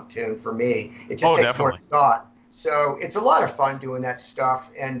a punk tune for me. It just takes more thought. So it's a lot of fun doing that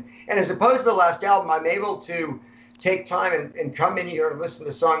stuff. And as opposed to the last album, I'm able to take time and come in here and listen to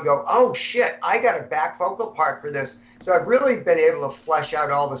the song and go, oh shit, I got a back vocal part for this. So I've really been able to flesh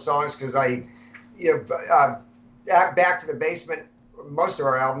out all the songs because Back to the Basement, most of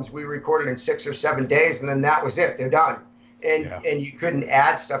our albums we recorded in 6 or 7 days, and then that was it. They're done. And you couldn't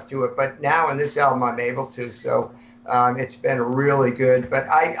add stuff to it. But now in this album, I'm able to. So it's been really good. But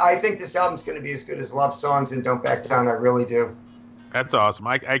I think this album's going to be as good as Love Songs and Don't Back Down. I really do. That's awesome.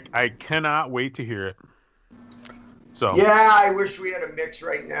 I cannot wait to hear it. So yeah, I wish we had a mix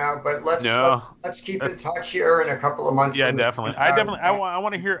right now, but let's keep in touch here in a couple of months. Yeah, definitely. I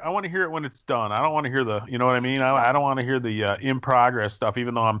want to hear it when it's done. I don't want to hear the, you know what I mean? I don't want to hear the in progress stuff,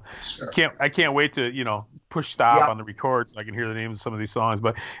 even though I can't wait to, push stop on the record so I can hear the names of some of thee songs.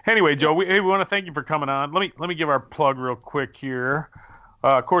 But anyway, Joe, we want to thank you for coming on. Let me give our plug real quick here.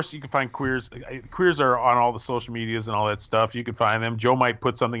 Of course, you can find Queers. Queers are on all the social medias and all that stuff. You can find them. Joe might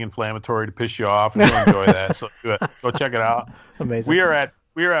put something inflammatory to piss you off, and you'll enjoy that. So go check it out. Amazing. We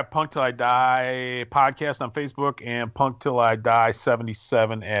are at Punk Till I Die podcast on Facebook and Punk Till I Die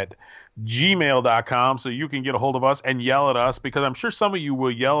 77 at gmail.com. So you can get a hold of us and yell at us, because I'm sure some of you will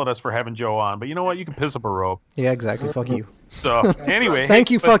yell at us for having Joe on. But you know what? You can piss up a rope. Yeah, exactly. Fuck you. So anyway,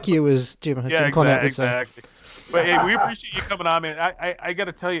 thank you. Fuck you, as Jim Cornette would say. Exactly. But hey, we appreciate you coming on, man. I got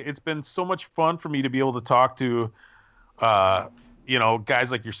to tell you, it's been so much fun for me to be able to talk to,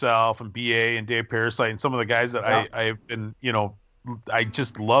 guys like yourself and BA and Dave Parasite and some of the guys that I've been, I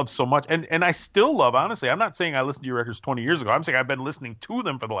just love so much. And I still love, honestly. I'm not saying I listened to your records 20 years ago. I'm saying I've been listening to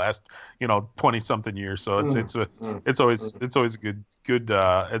them for the last, 20 something years. So it's always a good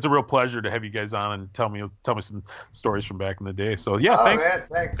it's a real pleasure to have you guys on and tell me some stories from back in the day. So yeah,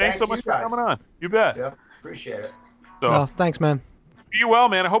 thanks so much for coming on. You bet. Yeah. Appreciate it. So, thanks, man. Be well,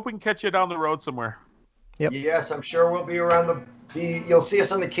 man. I hope we can catch you down the road somewhere. Yep. Yes, I'm sure we'll be around you'll see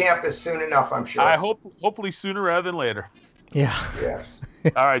us on the campus soon enough, I'm sure. I hopefully sooner rather than later. Yeah. Yes.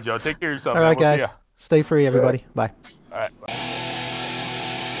 All right, Joe. Take care of yourself. All right, man. guys. Stay free, everybody. Good. Bye. All right. Bye.